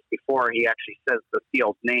was before he actually says the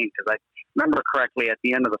seal's name. Because I remember correctly, at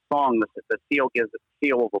the end of the song, the seal gives a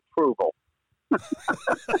seal of approval.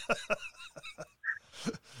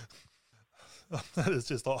 That is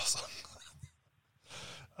just awesome.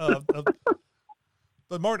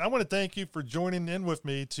 But Martin, I want to thank you for joining in with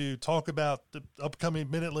me to talk about the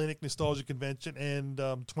upcoming Mid-Atlantic Nostalgia Convention and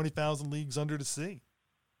 20,000 Leagues Under the Sea.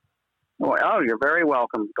 Oh, you're very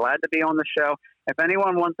welcome. Glad to be on the show. If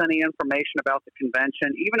anyone wants any information about the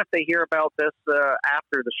convention, even if they hear about this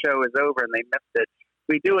after the show is over and they missed it,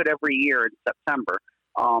 we do it every year in September.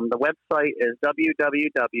 The website is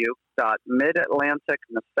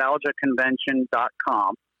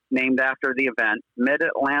www.midatlanticnostalgiaconvention.com, named after the event,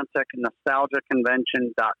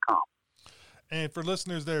 midatlanticnostalgiaconvention.com. And for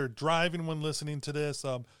listeners that are driving when listening to this,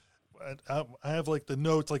 I have like the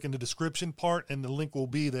notes like in the description part, and the link will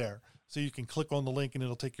be there. So you can click on the link and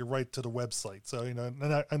it'll take you right to the website. So, you know,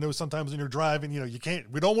 and I know sometimes when you're driving, you know,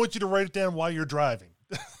 we don't want you to write it down while you're driving.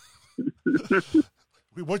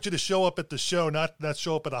 We want you to show up at the show, not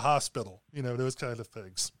show up at a hospital, you know, those kind of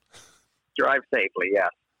things. Drive safely, yes.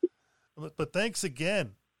 But thanks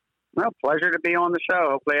again. Well, pleasure to be on the show.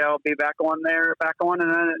 Hopefully I'll be back on in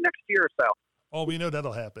the next year or so. Oh, we know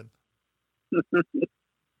that'll happen.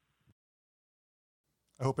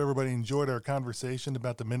 I hope everybody enjoyed our conversation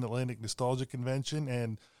about the Mid-Atlantic Nostalgia Convention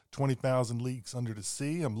and 20,000 Leagues Under the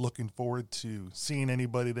Sea. I'm looking forward to seeing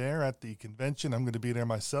anybody there at the convention. I'm going to be there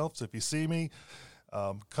myself, so if you see me,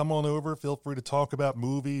 come on over. Feel free to talk about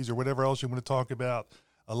movies or whatever else you want to talk about.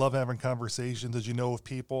 I love having conversations, as you know, with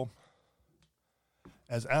people.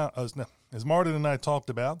 As Martin and I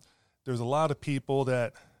talked about, there's a lot of people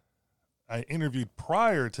that I interviewed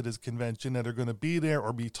prior to this convention that are going to be there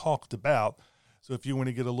or be talked about. So if you want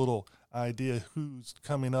to get a little idea who's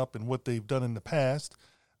coming up and what they've done in the past,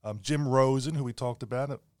 Jim Rosen, who we talked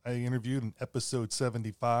about, I interviewed in episode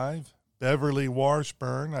 75. Beverly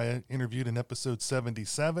Washburn, I interviewed in episode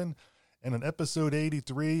 77. And in episode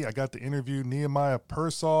 83, I got to interview Nehemiah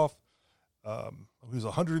Persoff, who was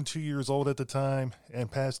 102 years old at the time and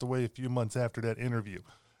passed away a few months after that interview.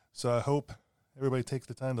 So I hope everybody takes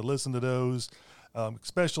the time to listen to those,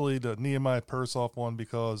 especially the Nehemiah Persoff one,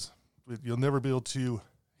 because you'll never be able to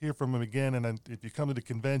hear from him again. And if you come to the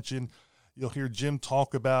convention, you'll hear Jim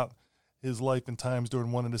talk about his life and times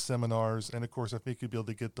during one of the seminars. And, of course, I think you'll be able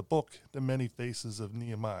to get the book, The Many Faces of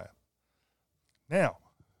Nehemiah. Now,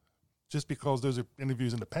 just because those are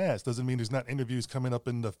interviews in the past doesn't mean there's not interviews coming up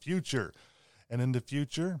in the future. And in the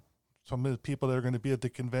future, some of the people that are going to be at the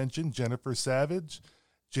convention, Jennifer Savage,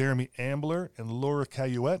 Jeremy Ambler, and Laura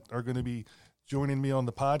Cayuette are going to be joining me on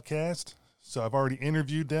the podcast. So I've already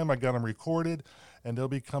interviewed them. I got them recorded, and they'll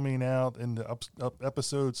be coming out in the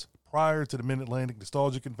episodes prior to the Mid-Atlantic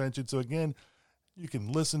Nostalgia Convention. So again, you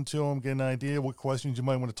can listen to them, get an idea what questions you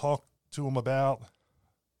might want to talk to them about,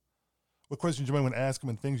 what questions you might want to ask them,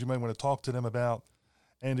 and things you might want to talk to them about.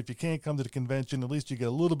 And if you can't come to the convention, at least you get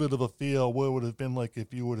a little bit of a feel what it would have been like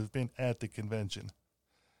if you would have been at the convention.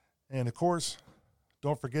 And of course,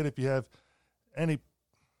 don't forget, if you have any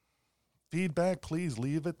feedback, please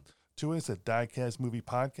leave it to us at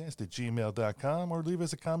diecastmoviepodcast@gmail.com or leave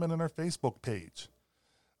us a comment on our Facebook page.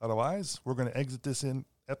 Otherwise, we're going to exit this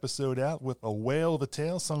episode out with A Whale of a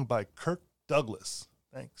Tale sung by Kirk Douglas.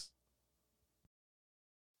 Thanks.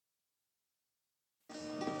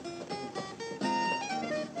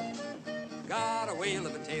 Got a whale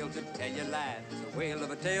of a tale to tell you, lads, a whale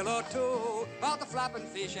of a tale or two, about the flapping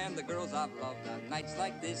fish and the girls I've loved on nights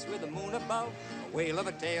like this with the moon above. A whale of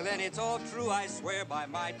a tale, and it's all true, I swear by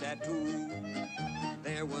my tattoo.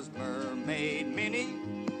 There was Mermaid Minnie,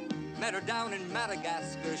 met her down in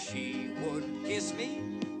Madagascar. She would kiss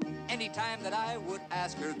me anytime that I would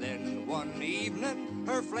ask her. Then one evening,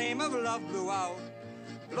 her flame of love blew out.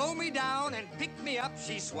 Blow me down and pick me up,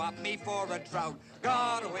 she swapped me for a trout.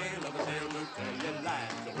 Got a whale of a tale to tell you,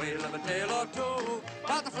 lads, a whale of a tale or two,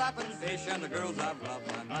 about the flapping fish and the girls I've loved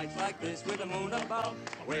on nights like this with the moon above.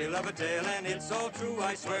 A whale of a tale, and it's so true,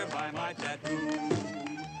 I swear by my tattoo.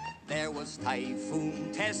 There was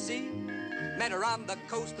Typhoon Tessie, met her on the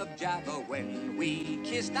coast of Java. When we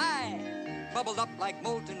kissed, I bubbled up like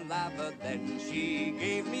molten lava. Then she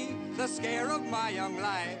gave me the scare of my young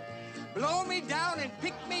life. Blow me down and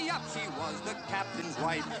pick me up, she was the captain's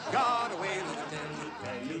wife. Got a whale of a tale to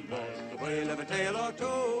tell you, boys, a whale of a tale or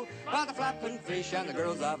two, about the flapping fish and the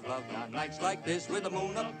girls I've loved on nights like this with the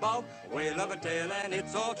moon above. A whale of a tale, and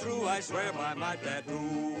it's all true, I swear by my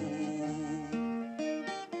tattoo.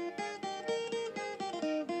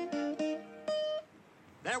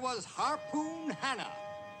 There was Harpoon Hannah,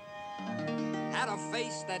 had a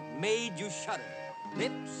face that made you shudder,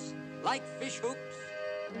 lips like fish hooks,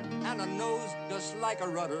 and a nose just like a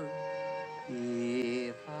rudder.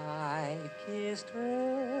 If I kissed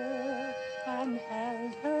her and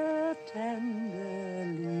held her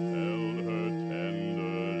tenderly,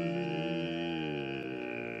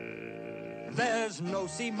 there's no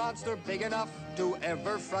sea monster big enough to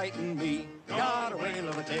ever frighten me. Got a whale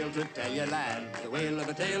of a tale to tell you, lads, a whale of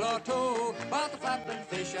a tale or two, about the flapping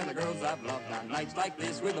fish and the girls I've loved on nights like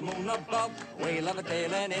this with the moon above. A whale of a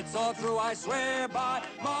tale, and it's all true, I swear by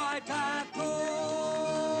my time.